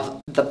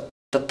of the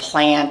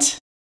plant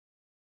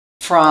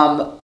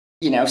from,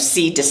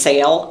 seed to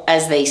sale,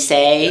 as they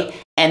say,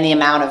 and the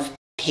amount of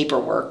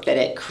paperwork that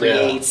it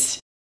creates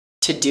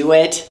to do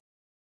it.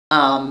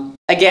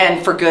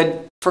 Again, for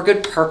good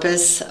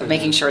purpose of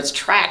making sure it's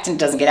tracked and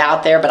doesn't get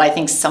out there. But I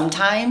think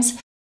sometimes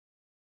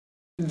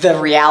the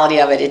reality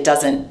of it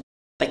doesn't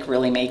like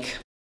really make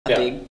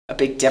a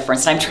big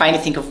difference. And I'm trying to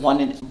think of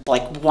one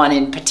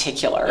in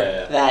particular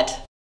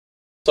that.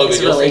 So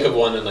you'll really think of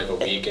one in like a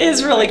week.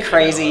 It's really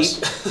crazy,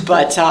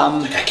 but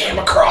like I came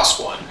across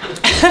one.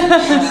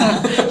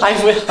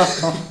 I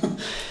will.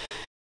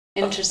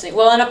 Interesting.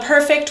 Well, in a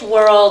perfect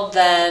world,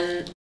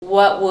 then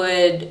what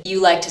would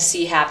you like to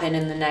see happen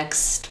in the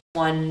next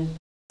 1,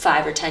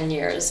 5, or 10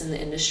 years in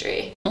the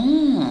industry?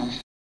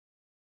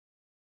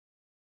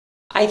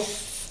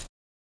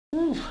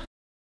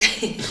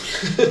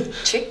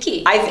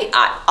 Tricky.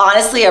 I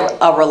honestly,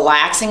 a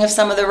relaxing of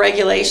some of the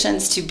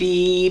regulations to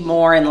be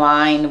more in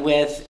line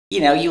with,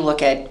 you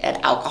look at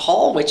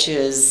alcohol, which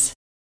is,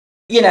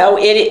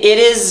 it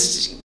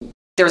is,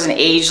 there's an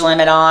age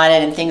limit on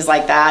it and things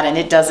like that. And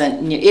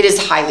it is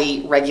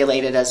highly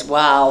regulated as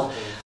well,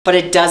 but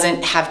it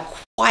doesn't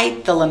have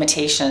quite the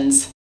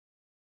limitations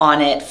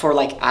on it for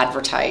like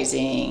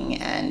advertising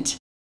and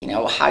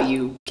how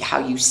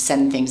you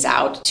send things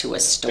out to a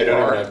store. They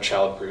don't even have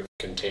child-proof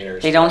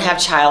containers. They don't have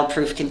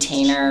child-proof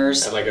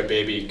containers. And like a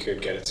baby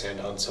could get its hand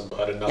on some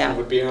bud and nothing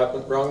would be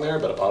wrong there,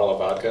 but a bottle of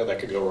vodka, that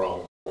could go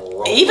wrong.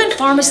 Even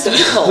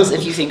pharmaceuticals,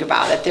 if you think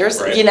about it, there's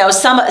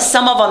some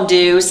of them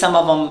do, some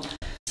of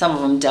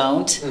them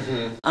don't.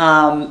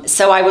 Mm-hmm.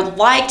 So I would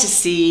like to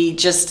see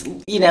just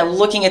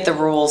looking at the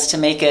rules to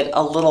make it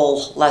a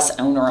little less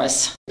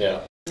onerous.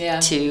 Yeah.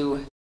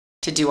 To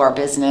do our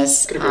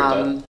business. Could agree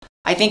with that.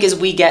 I think as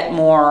we get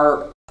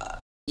more,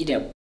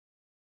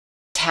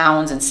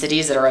 towns and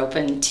cities that are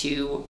open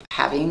to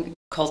having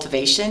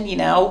cultivation,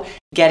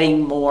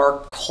 getting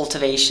more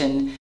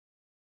cultivation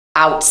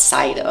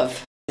outside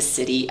of the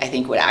city, I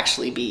think would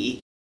actually be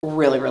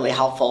really, really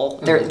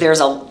helpful. Mm-hmm. There's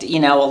a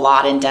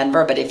lot in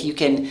Denver, but if you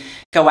can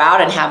go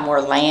out and have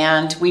more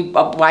land,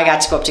 I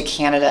got to go up to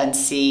Canada and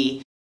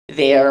see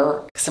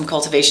some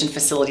cultivation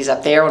facilities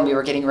up there when we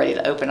were getting ready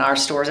to open our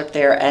stores up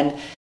there, and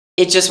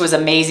it just was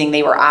amazing.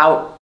 They were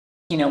out,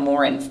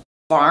 more in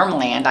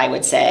farmland, I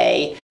would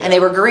say, and they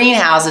were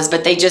greenhouses,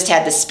 but they just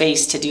had the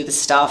space to do the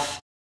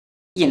stuff,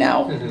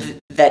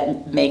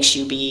 that makes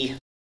you be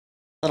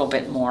a little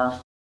bit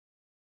more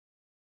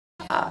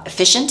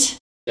efficient.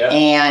 Yeah.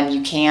 And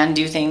you can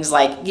do things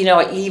like,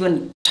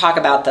 even talk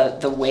about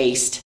the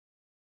waste,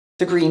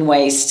 the green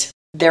waste.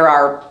 There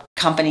are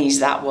companies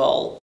that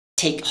will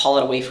haul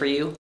it away for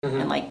you,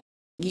 and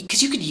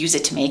because you could use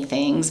it to make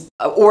things,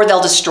 or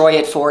they'll destroy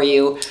it for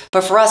you.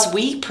 But for us,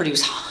 we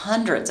produce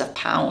hundreds of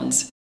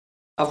pounds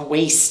of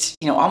waste,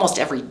 almost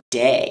every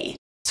day.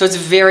 So it's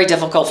very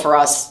difficult for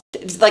us.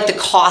 It's like the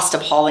cost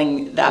of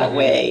hauling that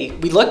away,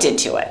 we looked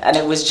into it, and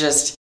it was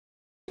just,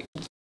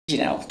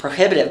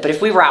 prohibitive. But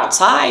if we were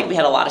outside, we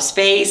had a lot of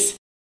space.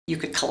 You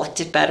could collect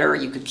it better.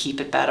 You could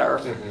keep it better.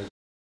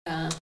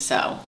 Mm-hmm. So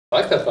I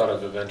like the thought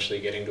of eventually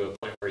getting to a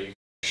point where you can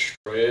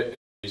destroy it and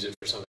use it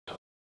for something else.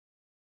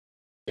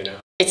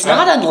 It's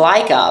not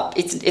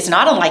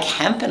unlike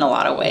hemp in a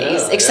lot of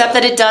ways, except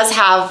that it does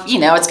have,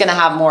 it's going to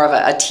have more of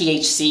a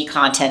THC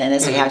content in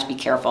it, so you have to be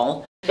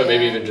careful. But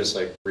maybe even just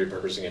like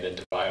repurposing it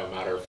into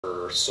biomatter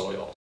for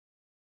soil,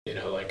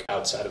 like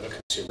outside of a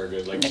consumer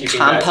good, like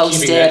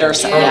compost it or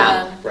something,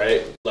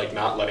 right? Like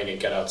not letting it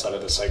get outside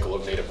of the cycle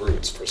of native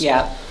roots, for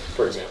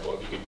example.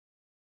 If you could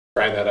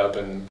grind that up,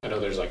 and I know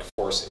there's like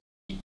forcing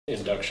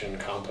induction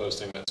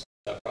composting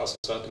that process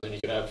up, and then you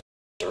could have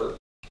dirt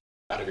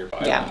out of your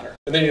biomatter,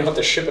 and then you don't have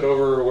to ship it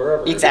over or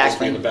wherever.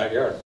 Exactly. In the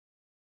backyard.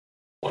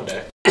 One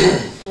day.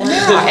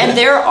 And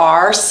there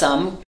are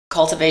some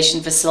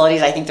cultivation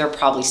facilities. I think they're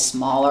probably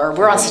smaller.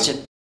 We're on such a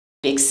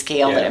big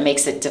scale that it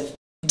makes it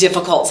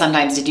difficult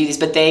sometimes to do these.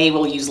 But they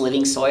will use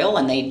living soil,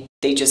 and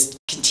they just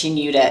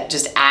continue to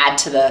just add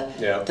to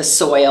the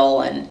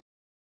soil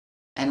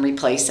and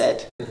replace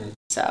it. Mm-hmm.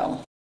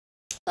 So,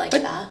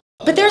 that.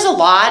 But there's a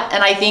lot,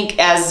 and I think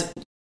as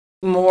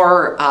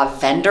more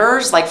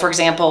vendors, like for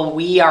example,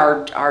 we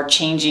are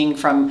changing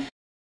from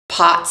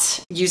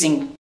pots,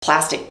 using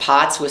plastic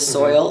pots with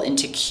soil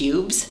into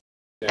cubes,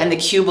 and the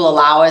cube will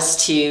allow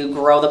us to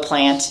grow the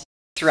plant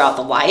throughout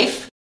the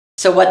life.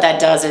 So what that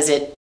does is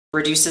it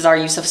reduces our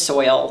use of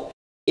soil.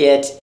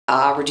 It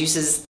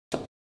reduces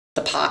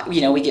the pot.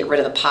 We get rid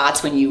of the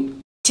pots when you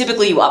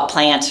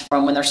upplant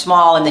from when they're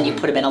small, and then you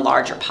put them in a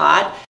larger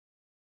pot.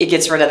 It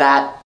gets rid of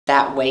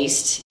that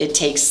waste. It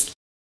takes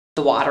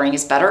the watering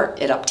is better.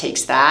 It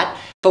uptakes that.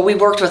 But we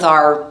worked with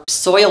our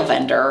soil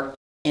vendor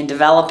in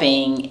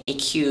developing a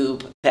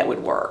cube that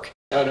would work.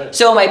 Oh, nice.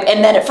 So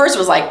and then at first it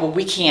was like, well,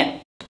 we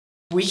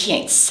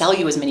can't sell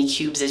you as many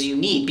cubes as you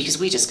need because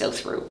we just go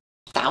through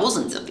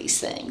thousands of these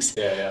things.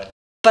 Yeah.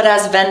 But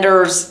as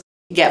vendors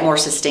get more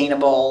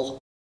sustainable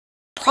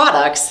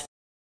products,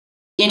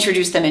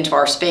 introduce them into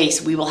our space,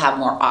 we will have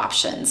more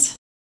options.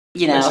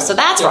 So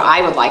that's where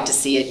I would like to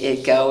see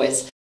it go,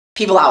 is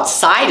people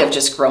outside of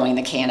just growing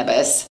the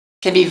cannabis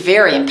can be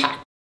very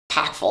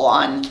impactful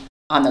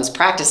on those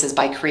practices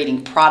by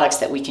creating products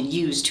that we can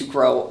use to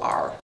grow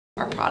our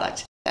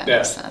product. That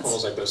makes sense.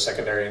 Almost like those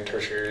secondary and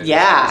tertiary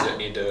industries that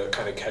need to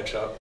kind of catch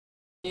up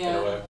in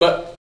a way.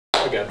 But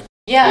again,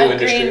 new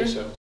industry.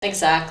 So.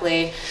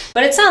 Exactly.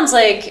 But it sounds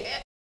like,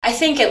 I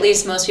think at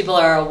least most people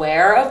are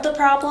aware of the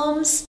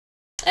problems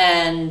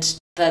and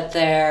that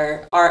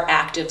there are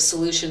active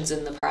solutions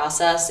in the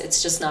process.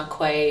 It's just not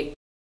quite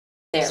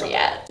there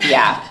yet.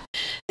 Yeah.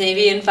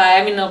 Maybe in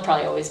 5, there'll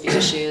probably always be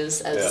issues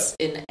as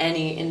in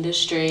any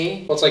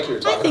industry. Well, it's like you were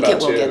talking about, I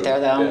think it will get there,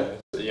 though.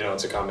 Yeah,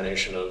 it's a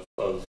combination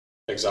of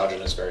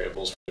exogenous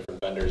variables for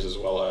different vendors as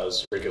well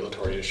as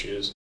regulatory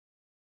issues.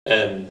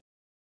 And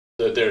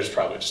there's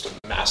probably just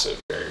a massive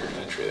barrier to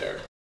entry there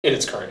in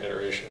its current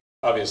iteration.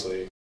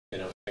 Obviously,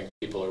 I think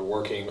people are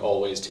working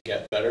always to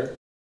get better,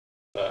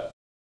 but...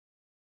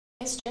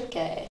 It's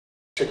tricky.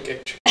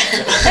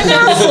 And there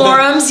are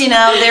forums,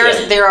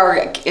 there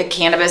are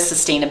cannabis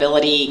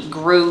sustainability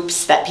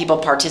groups that people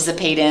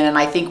participate in, and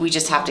I think we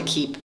just have to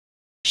keep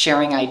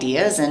sharing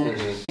ideas, and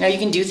you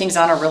can do things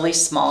on a really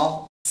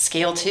small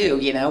scale too.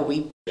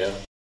 We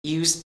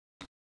use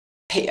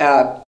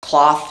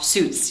cloth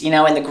suits.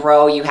 In the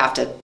grow you have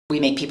to we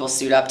make people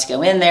suit up to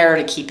go in there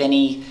to keep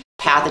any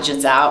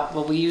pathogens out.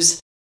 Well, we use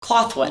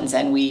cloth ones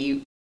and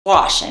we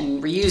wash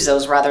and reuse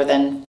those rather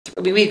than,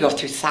 we go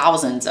through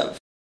thousands of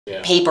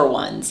paper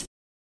ones.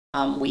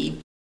 We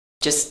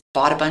just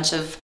bought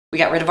we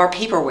got rid of our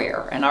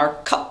paperware and our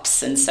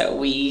cups. And so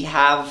we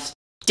have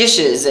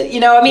dishes,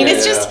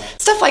 it's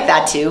just stuff like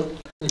that too.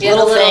 Yeah,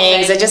 little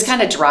things that just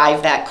kind of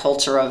drive that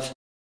culture of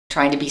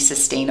trying to be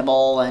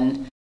sustainable,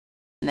 and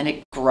then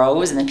it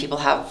grows, and then people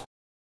have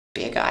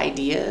big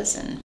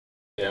ideas.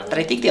 But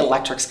I think the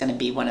electric's going to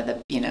be one of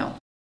the,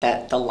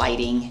 that the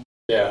lighting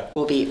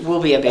will be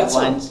a big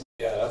one.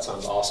 That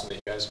sounds awesome that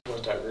you guys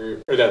went that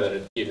route, or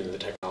that even the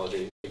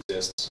technology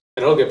exists,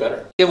 and it'll get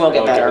better. It will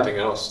get better. Everything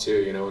else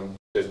too, and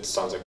it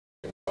sounds like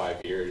in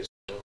 5 years,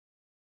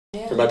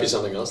 there might be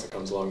something else that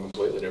comes along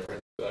completely different.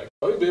 Like,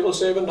 you'll be able to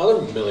save another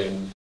 1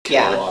 million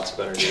kilowatts of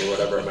energy, or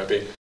whatever it might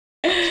be.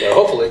 So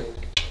hopefully.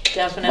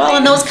 Definitely. Well,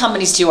 and those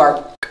companies too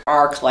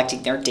are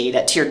collecting their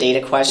data, to your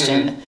data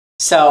question. Mm-hmm.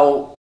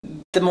 So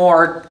the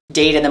more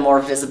data, the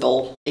more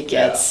visible it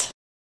gets.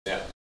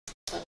 Yeah.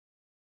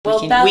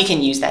 Well, we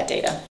can use that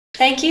data.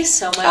 Thank you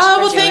so much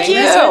for doing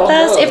this with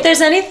us. If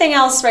there's anything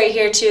else right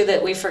here too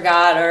that we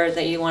forgot or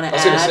that you want to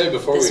add, I was going to say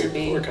before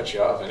we cut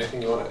you off,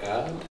 anything you want to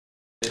add?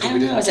 I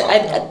don't know.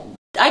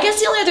 I guess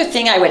the only other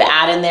thing I would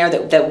add in there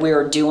that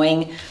we're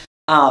doing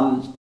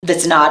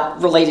that's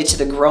not related to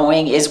the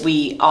growing is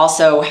we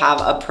also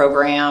have a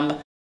program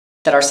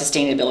that our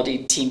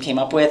sustainability team came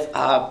up with,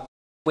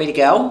 Way to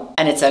Go,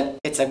 and it's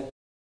a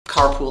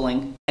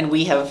carpooling, and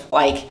we have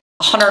like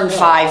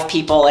 105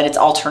 people, and it's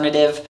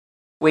alternative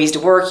ways to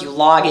work. You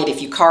log it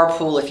if you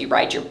carpool, if you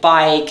ride your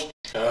bike,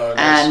 nice.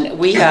 And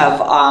we have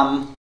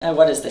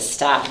what is the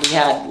stat? We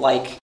had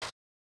like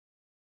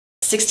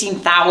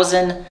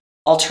 16,000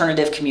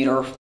 alternative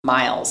commuter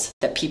miles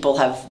that people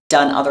have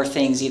done other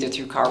things either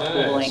through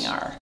carpooling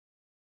or.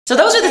 So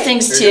those are the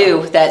things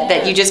too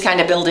that you just kind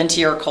of build into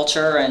your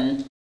culture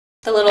and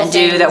the little and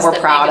do that we're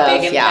proud make a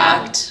of. big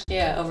impact,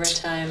 over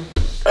time.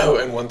 Oh,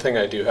 and one thing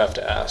I do have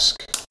to ask.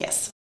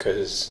 Yes.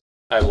 Because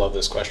I love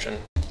this question.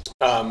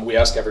 We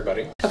ask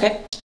everybody.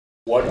 Okay.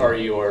 What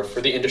are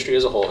for the industry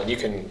as a whole, and it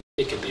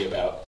can be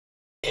about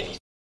anything.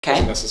 Okay. It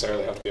doesn't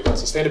necessarily have to be about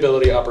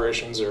sustainability,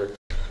 operations, or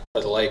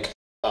the like.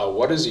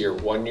 What is your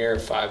 1 year,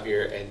 5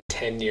 year, and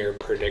 10-year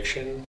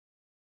prediction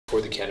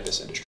for the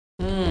cannabis industry?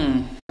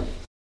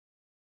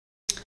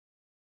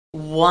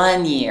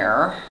 1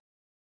 year.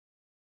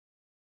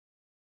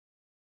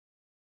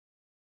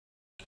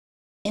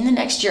 In the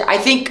next year, I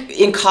think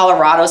in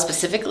Colorado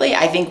specifically,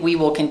 I think we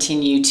will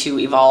continue to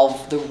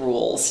evolve the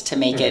rules to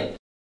make it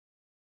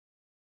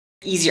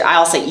easier.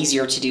 I'll say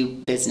easier to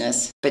do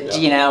business, but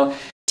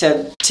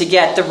to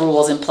get the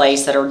rules in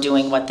place that are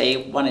doing what they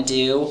want to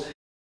do.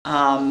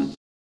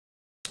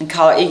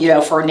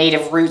 For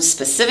Native Roots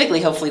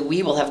specifically, hopefully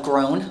we will have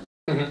grown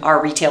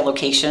our retail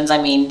locations. I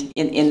mean,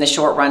 in the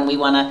short run, we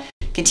want to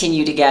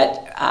continue to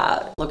get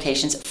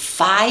locations.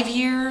 5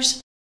 years.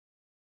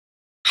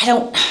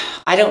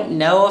 I don't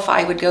know if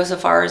I would go so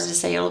far as to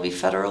say it'll be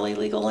federally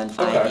legal in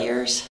 5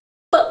 years.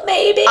 But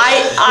maybe.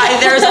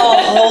 There's a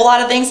whole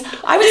lot of things.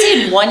 I would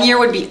say in 1 year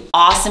would be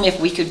awesome if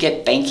we could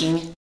get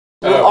banking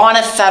on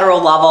a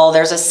federal level.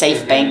 There's a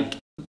Safe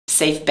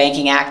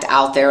Banking Act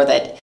out there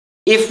that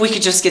if we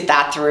could just get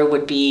that through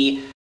would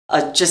be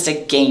just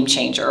a game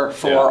changer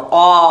for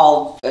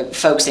all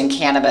folks in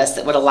cannabis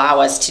that would allow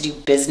us to do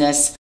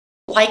business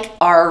like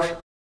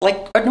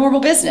a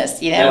normal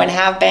business, and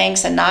have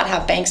banks and not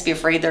have banks be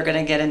afraid they're going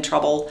to get in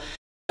trouble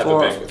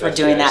for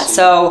doing that.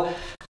 So,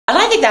 and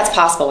I think that's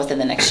possible within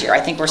the next year.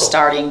 I think we're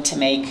starting to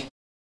make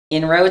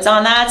inroads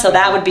on that. So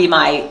that would be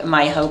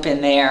my hope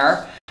in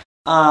there.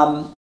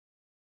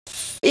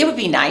 It would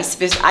be nice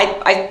because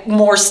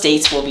more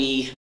states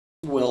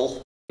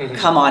will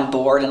come on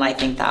board, and I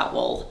think that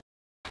will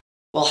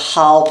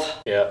help.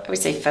 I would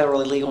say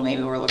federally legal,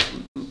 maybe we're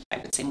looking, I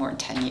would say more than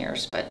 10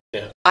 years, but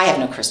I have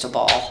no crystal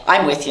ball.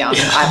 I'm with you on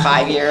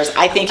 5 years.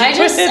 I think I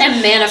just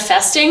am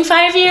manifesting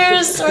 5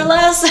 years or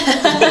less.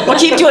 We'll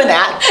keep doing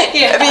that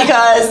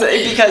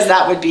because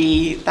that would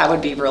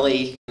be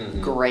really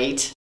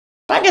great.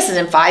 But I guess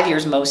in 5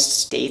 years, most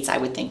states I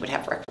would think would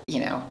have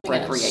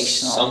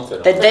recreational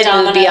something that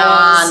would be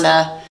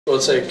on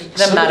it's like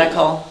the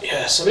medical.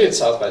 Yeah, somebody at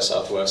South by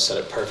Southwest said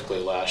it perfectly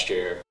last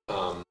year.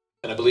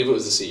 And I believe it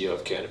was the CEO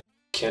of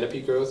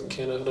Canopy Growth in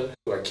Canada,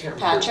 who I can't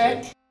remember.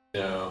 Patrick?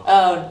 No.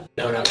 Oh.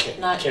 No, not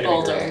Canopy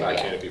Boulder, Growth, not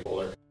Canopy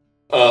Boulder.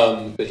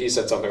 But he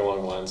said something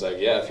along the lines like,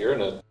 if you're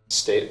in a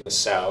state in the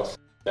South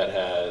that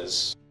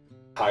has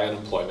high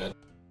unemployment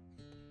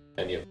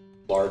and you have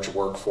a large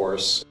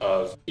workforce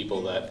of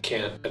people that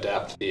can't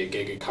adapt to the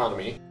gig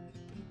economy,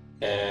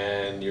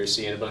 and you're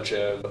seeing a bunch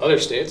of other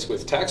states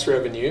with tax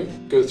revenue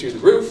go through the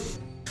roof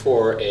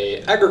for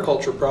a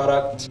agriculture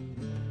product,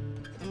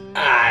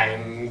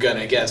 I'm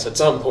gonna guess at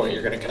some point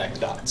you're gonna connect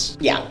the dots.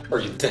 Yeah.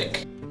 Or you'd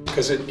think.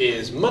 Because it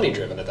is money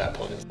driven at that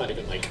point. It's not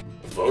even like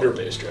voter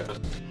base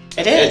driven.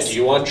 It is. And do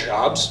you want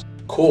jobs?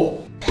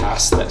 Cool.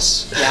 Pass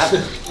this. Yeah.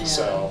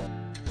 So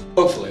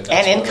Hopefully.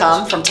 And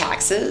income from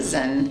taxes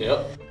and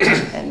Yep.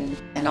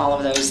 and all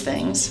of those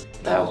things.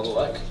 All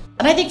alike.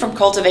 And I think from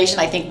cultivation,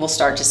 I think we'll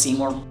start to see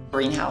more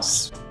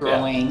greenhouse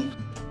growing.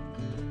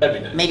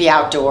 That'd be nice. Maybe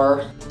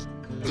outdoor,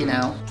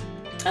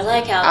 I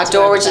like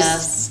Outdoor, which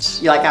best.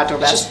 is, you like outdoor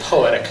It's best? just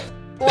poetic.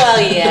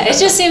 Well, yeah, it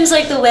just seems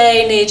like the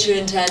way nature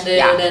intended,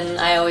 Yeah. and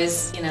I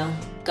always,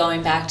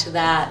 going back to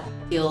that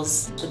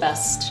feels the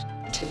best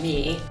to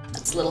me.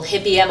 That's little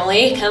hippie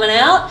Emily coming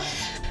out.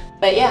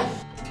 But yeah.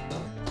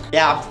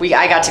 Yeah,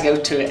 I got to go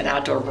to an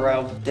outdoor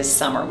grow this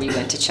summer. We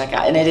went to check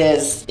out, and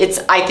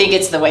I think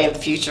it's the way of the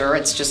future.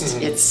 It's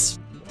just, it's,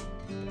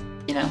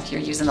 you're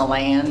using the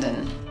land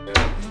and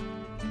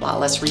a lot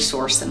less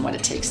resource than what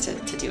it takes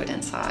to do it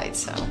inside.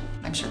 So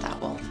I'm sure that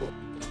will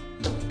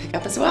pick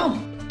up as well.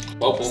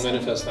 Well, we'll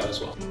manifest that as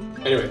well.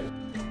 Anyway.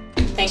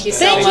 Thank you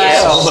so Thank much.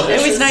 you.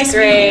 This It was is nice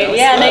great. meeting you.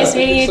 Yeah, nice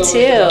meeting you so much for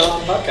too. coming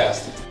on the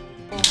podcast.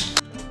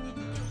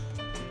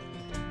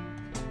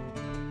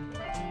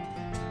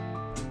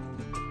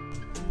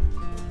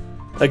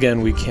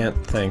 Again, we can't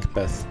thank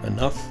Beth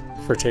enough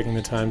for taking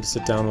the time to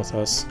sit down with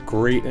us.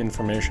 Great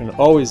information.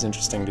 Always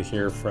interesting to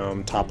hear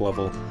from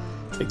top-level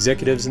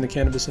executives in the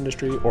cannabis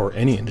industry, or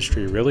any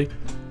industry really,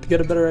 to get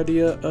a better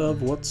idea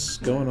of what's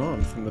going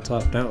on from the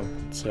top down.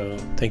 So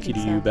thank you to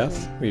you,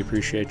 Beth. We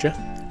appreciate you.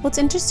 Well, it's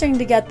interesting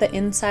to get the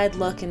inside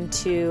look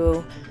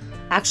into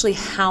actually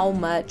how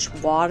much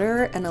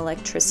water and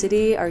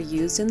electricity are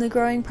used in the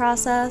growing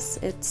process.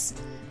 It's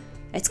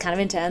kind of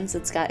intense.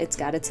 It's got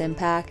its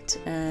impact,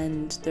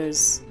 and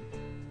there's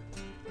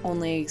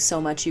only so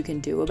much you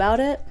can do about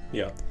it.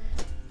 Yeah.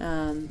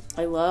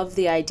 I love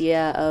the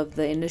idea of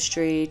the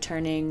industry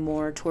turning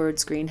more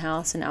towards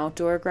greenhouse and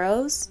outdoor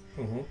grows.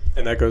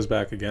 And that goes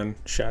back again.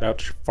 Shout out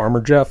to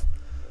Farmer Jeff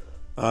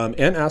and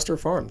Astor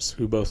Farms,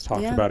 who both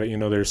talked about it.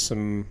 There's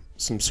some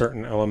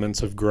certain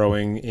elements of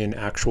growing in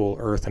actual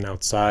earth and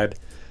outside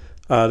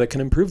that can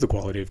improve the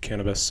quality of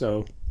cannabis.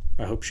 So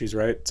I hope she's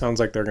right. Sounds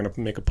like they're going to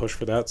make a push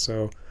for that.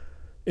 So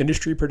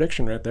industry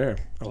prediction right there.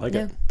 I like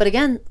it. But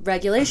again,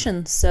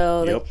 regulations.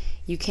 So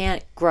you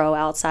can't grow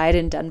outside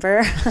in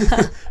Denver.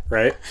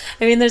 Right?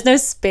 I mean, there's no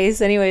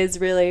space anyways,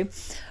 really.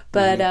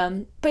 But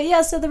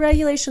yeah, so the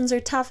regulations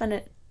are tough, and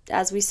it,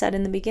 as we said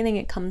in the beginning,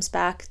 it comes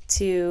back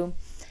to,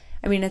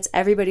 it's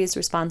everybody's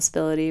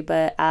responsibility,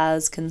 but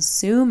as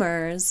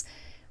consumers,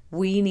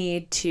 we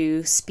need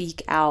to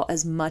speak out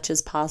as much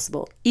as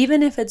possible.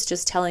 Even if it's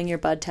just telling your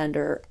bud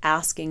tender,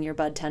 asking your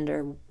bud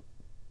tender,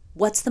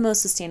 what's the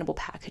most sustainable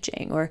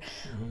packaging, or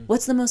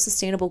what's the most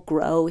sustainable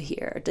grow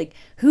here? Like,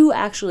 who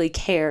actually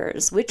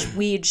cares? Which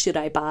weed should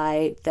I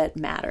buy that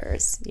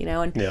matters?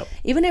 And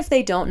even if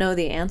they don't know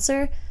the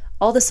answer,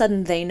 all of a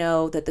sudden they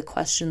know that the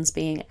question's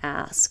being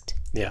asked.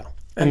 Yeah.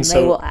 And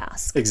they will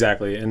ask.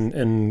 Exactly.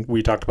 And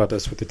we talked about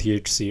this with the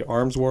THC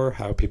arms war,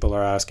 how people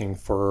are asking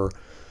for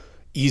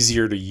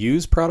easier to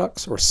use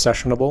products, or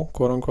sessionable,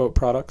 quote unquote,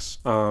 products.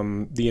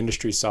 The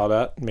industry saw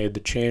that, made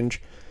the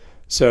change.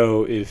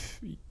 So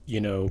if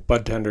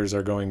bud tenders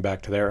are going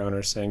back to their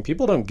owners saying,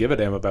 people don't give a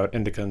damn about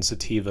indica and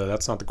sativa.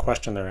 That's not the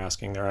question they're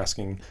asking. They're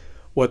asking,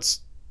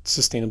 what's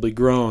sustainably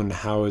grown?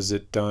 How is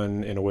it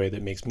done in a way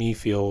that makes me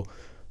feel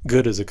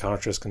good as a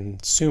conscious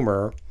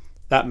consumer?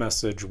 That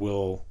message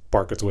will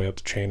bark its way up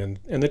the chain,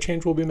 and the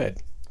change will be made.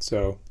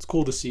 So it's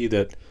cool to see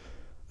that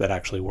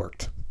actually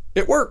worked.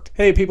 It worked.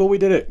 Hey, people, we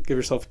did it. Give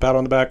yourself a pat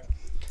on the back.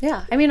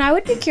 Yeah. I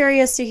would be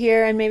curious to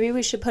hear, and maybe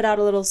we should put out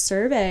a little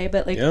survey,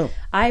 but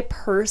I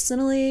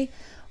personally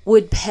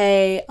would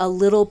pay a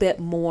little bit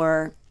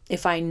more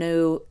if I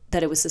knew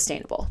that it was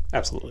sustainable.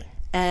 Absolutely.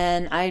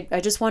 And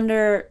I just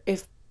wonder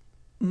if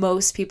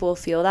most people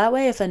feel that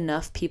way, if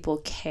enough people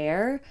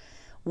care.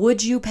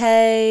 Would you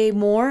pay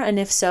more? And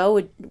if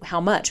so,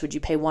 how much? Would you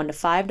pay $1 to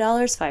 $5,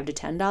 $5 to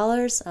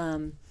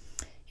 $10?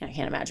 I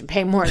can't imagine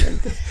paying more than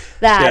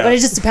that, but it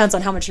just depends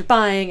on how much you're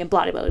buying and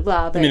blah, blah, blah,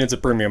 blah. But it's a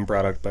premium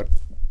product, but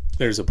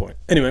there's a point.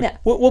 Anyway,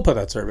 we'll put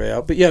that survey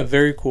out. But yeah,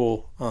 very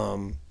cool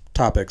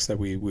topics that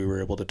we were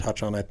able to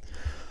touch on.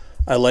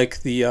 I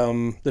like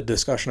the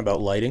discussion about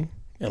lighting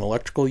and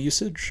electrical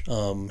usage,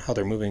 how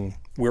they're moving.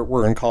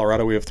 We're in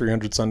Colorado. We have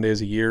 300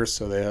 Sundays a year,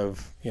 so they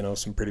have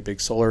some pretty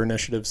big solar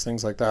initiatives,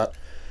 things like that.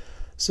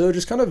 So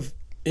just kind of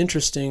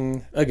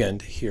interesting, again,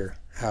 to hear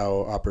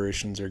how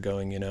operations are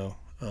going.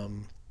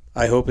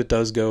 I hope it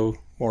does go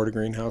more to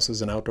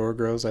greenhouses and outdoor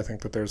grows. I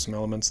think that there's some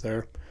elements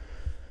there.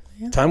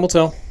 Yeah. Time will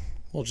tell.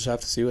 We'll just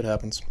have to see what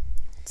happens.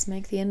 Let's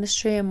make the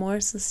industry a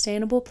more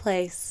sustainable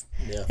place.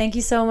 Yeah. Thank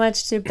you so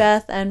much to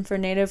Beth and for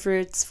Native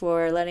Roots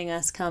for letting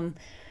us come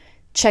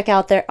check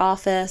out their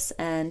office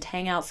and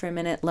hang out for a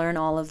minute, learn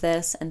all of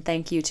this. And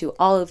thank you to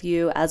all of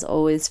you, as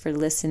always, for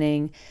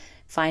listening.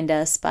 Find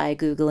us by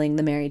Googling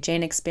The Mary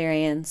Jane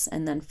Experience,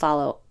 and then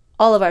follow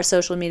all of our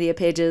social media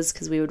pages,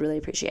 because we would really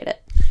appreciate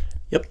it.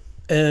 Yep.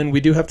 And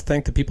we do have to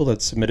thank the people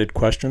that submitted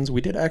questions.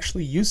 We did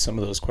actually use some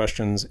of those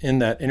questions in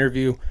that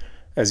interview,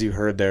 as you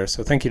heard there.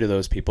 So thank you to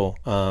those people.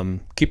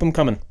 Keep them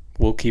coming.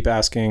 We'll keep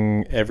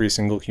asking every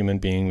single human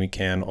being we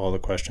can all the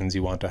questions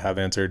you want to have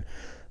answered.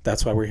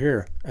 That's why we're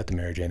here at the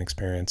Mary Jane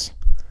Experience.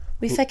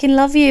 We fucking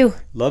love you.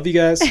 Love you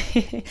guys.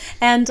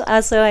 And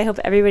also, I hope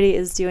everybody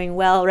is doing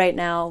well right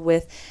now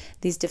with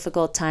these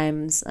difficult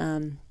times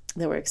that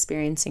we're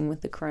experiencing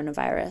with the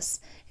coronavirus.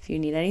 If you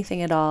need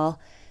anything at all,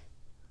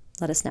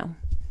 let us know.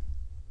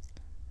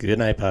 Good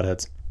night,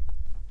 potheads.